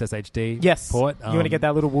Twilight Princess HD port. You want to get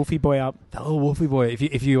that little Wolfie boy up. That little Wolfie boy. If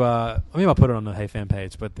you maybe I'll put it on the Hey Fan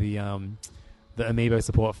page, but the amiibo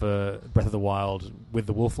support for Breath of the Wild with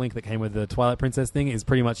the wolf link that came with the Twilight Princess thing is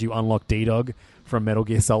pretty much you unlock D-Dog from Metal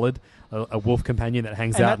Gear Solid, a wolf companion that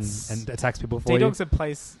hangs out and attacks people for you. D-Dog's a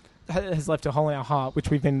place has left a hole in our heart, which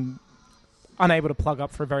we've been unable to plug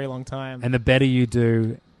up for a very long time. And the better you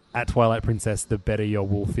do at Twilight Princess, the better your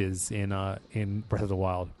wolf is in Breath of the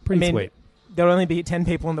Wild. Pretty sweet. There'll only be 10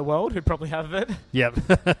 people in the world who'd probably have it. Yep.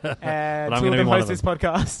 And two of them host this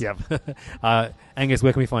podcast. Yep. Angus,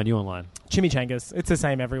 where can we find you online? Chimichangas. It's the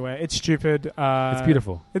same everywhere. It's stupid. It's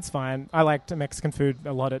beautiful. It's fine. I liked Mexican food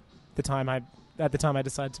a lot at the time I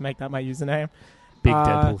decided to make that my username. Big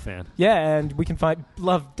Deadpool fan. Yeah, and we can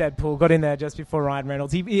love Deadpool. Got in there just before Ryan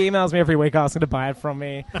Reynolds. He emails me every week asking to buy it from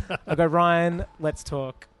me. I go, Ryan, let's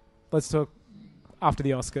talk. Let's talk after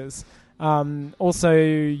the Oscars. Also,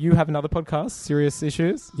 you have another podcast, Serious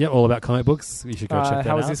Issues. Yeah, all about comic books. You should go check that out.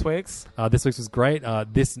 How was this week's? This week's was great.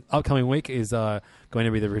 This upcoming week is going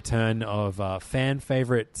to be the return of fan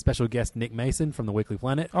favorite special guest Nick Mason from the Weekly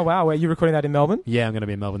Planet. Oh, wow. Are you recording that in Melbourne? Yeah, I'm going to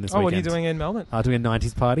be in Melbourne this weekend. What are you doing in Melbourne? Doing a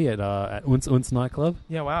 90s party at Unz Unz nightclub.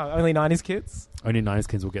 Yeah, wow. Only 90s kids? Only 90s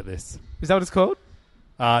kids will get this. Is that what it's called?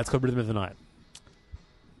 It's called Rhythm of the Night.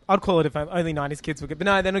 I'd call it if only 90s kids would get... But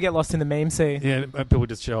no, then we'll get lost in the meme sea. Yeah, people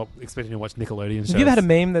just show up expecting to watch Nickelodeon shows. Have you ever had a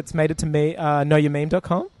meme that's made it to me,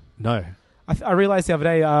 knowyourmeme.com? No. I realised the other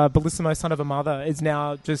day, Bellissimo Son of a Mother is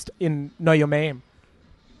now just in Know Your Meme.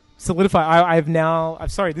 Solidify. I'm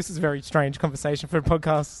sorry, this is a very strange conversation for a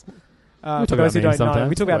podcast. For those who don't know.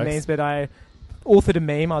 We talk about memes, but I authored a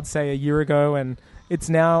meme, I'd say, a year ago, and it's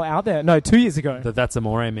now out there. No, 2 years ago. That's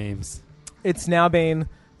Amore memes. It's now been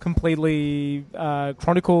completely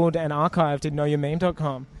chronicled and archived in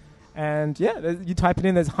knowyourmeme.com. And yeah, you type it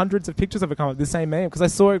in, there's hundreds of pictures of it come up, the same meme, because I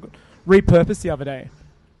saw it repurposed the other day.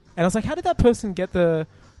 And I was like, how did that person get it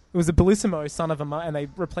was a Bellissimo Son of a Mother, and they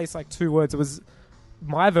replaced like 2 words. It was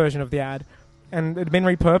my version of the ad, and it had been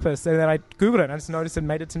repurposed, and then I Googled it, and I just noticed it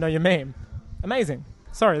made it to Know Your Meme. Amazing.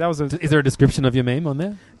 Sorry, that was Is there a description of your meme on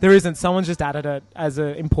there? There isn't. Someone's just added it as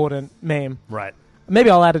an important meme. Right. Maybe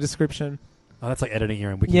I'll add a description. Oh, that's like editing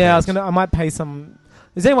your own wiki. Yeah, page. I might pay some...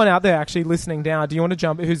 Is anyone out there actually listening down? Do you want to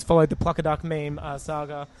jump... Who's followed the Pluckaduck meme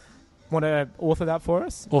saga? Want to author that for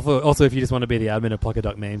us? Also, if you just want to be the admin of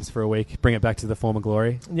Pluckaduck memes for a week, bring it back to the former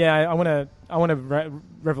glory. Yeah, I want to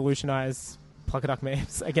revolutionize Pluckaduck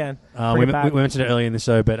memes again. We mentioned it earlier in the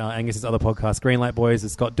show, but Angus's other podcast, Greenlight Boys,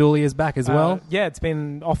 with Scott Dooley is back as well. Yeah, it's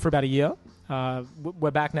been off for about a year.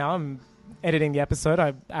 We're back now. I'm editing the episode.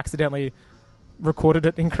 I accidentally recorded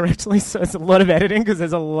it incorrectly, so it's a lot of editing because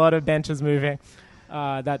there's a lot of benches moving.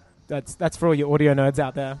 That's for all your audio nerds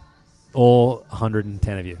out there. All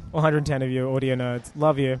 110 of you. All 110 of you audio nerds.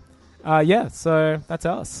 Love you. Yeah, so that's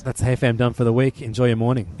us. That's Hey Fam done for the week. Enjoy your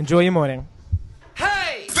morning. Enjoy your morning.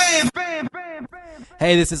 Hey! Bam, bam, bam, bam.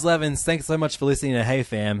 Hey, this is Levins. Thanks so much for listening to Hey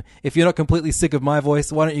Fam. If you're not completely sick of my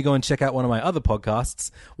voice, why don't you go and check out one of my other podcasts.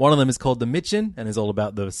 One of them is called The Mitchin and is all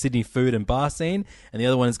about the Sydney food and bar scene. And the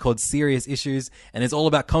other one is called Serious Issues and it's all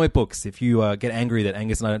about comic books. If you get angry that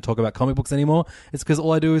Angus and I don't talk about comic books anymore, it's because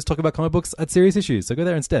all I do is talk about comic books at Serious Issues. So go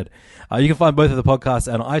there instead. You can find both of the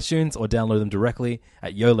podcasts on iTunes or download them directly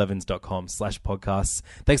at yolevins.com/podcasts.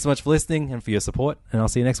 Thanks so much for listening and for your support, and I'll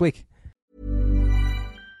see you next week.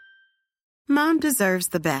 Mom deserves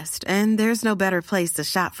the best, and there's no better place to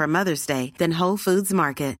shop for Mother's Day than Whole Foods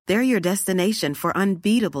Market. They're your destination for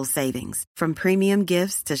unbeatable savings, from premium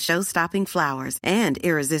gifts to show-stopping flowers and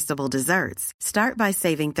irresistible desserts. Start by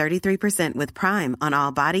saving 33% with Prime on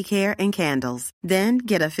all body care and candles. Then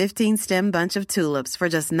get a 15-stem bunch of tulips for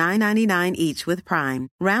just $9.99 each with Prime.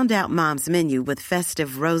 Round out Mom's menu with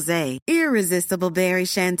festive rosé, irresistible berry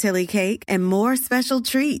chantilly cake, and more special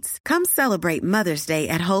treats. Come celebrate Mother's Day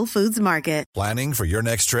at Whole Foods Market. Planning for your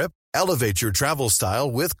next trip? Elevate your travel style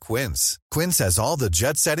with Quince. Quince has all the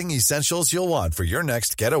jet-setting essentials you'll want for your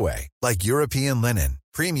next getaway, like European linen,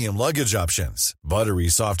 premium luggage options, buttery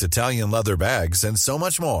soft Italian leather bags, and so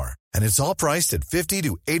much more. And it's all priced at 50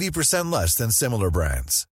 to 80% less than similar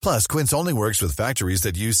brands. Plus, Quince only works with factories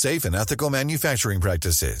that use safe and ethical manufacturing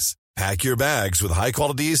practices. Pack your bags with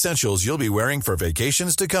high-quality essentials you'll be wearing for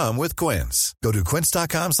vacations to come with Quince. Go to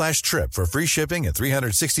quince.com/trip for free shipping and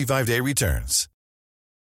 365-day returns.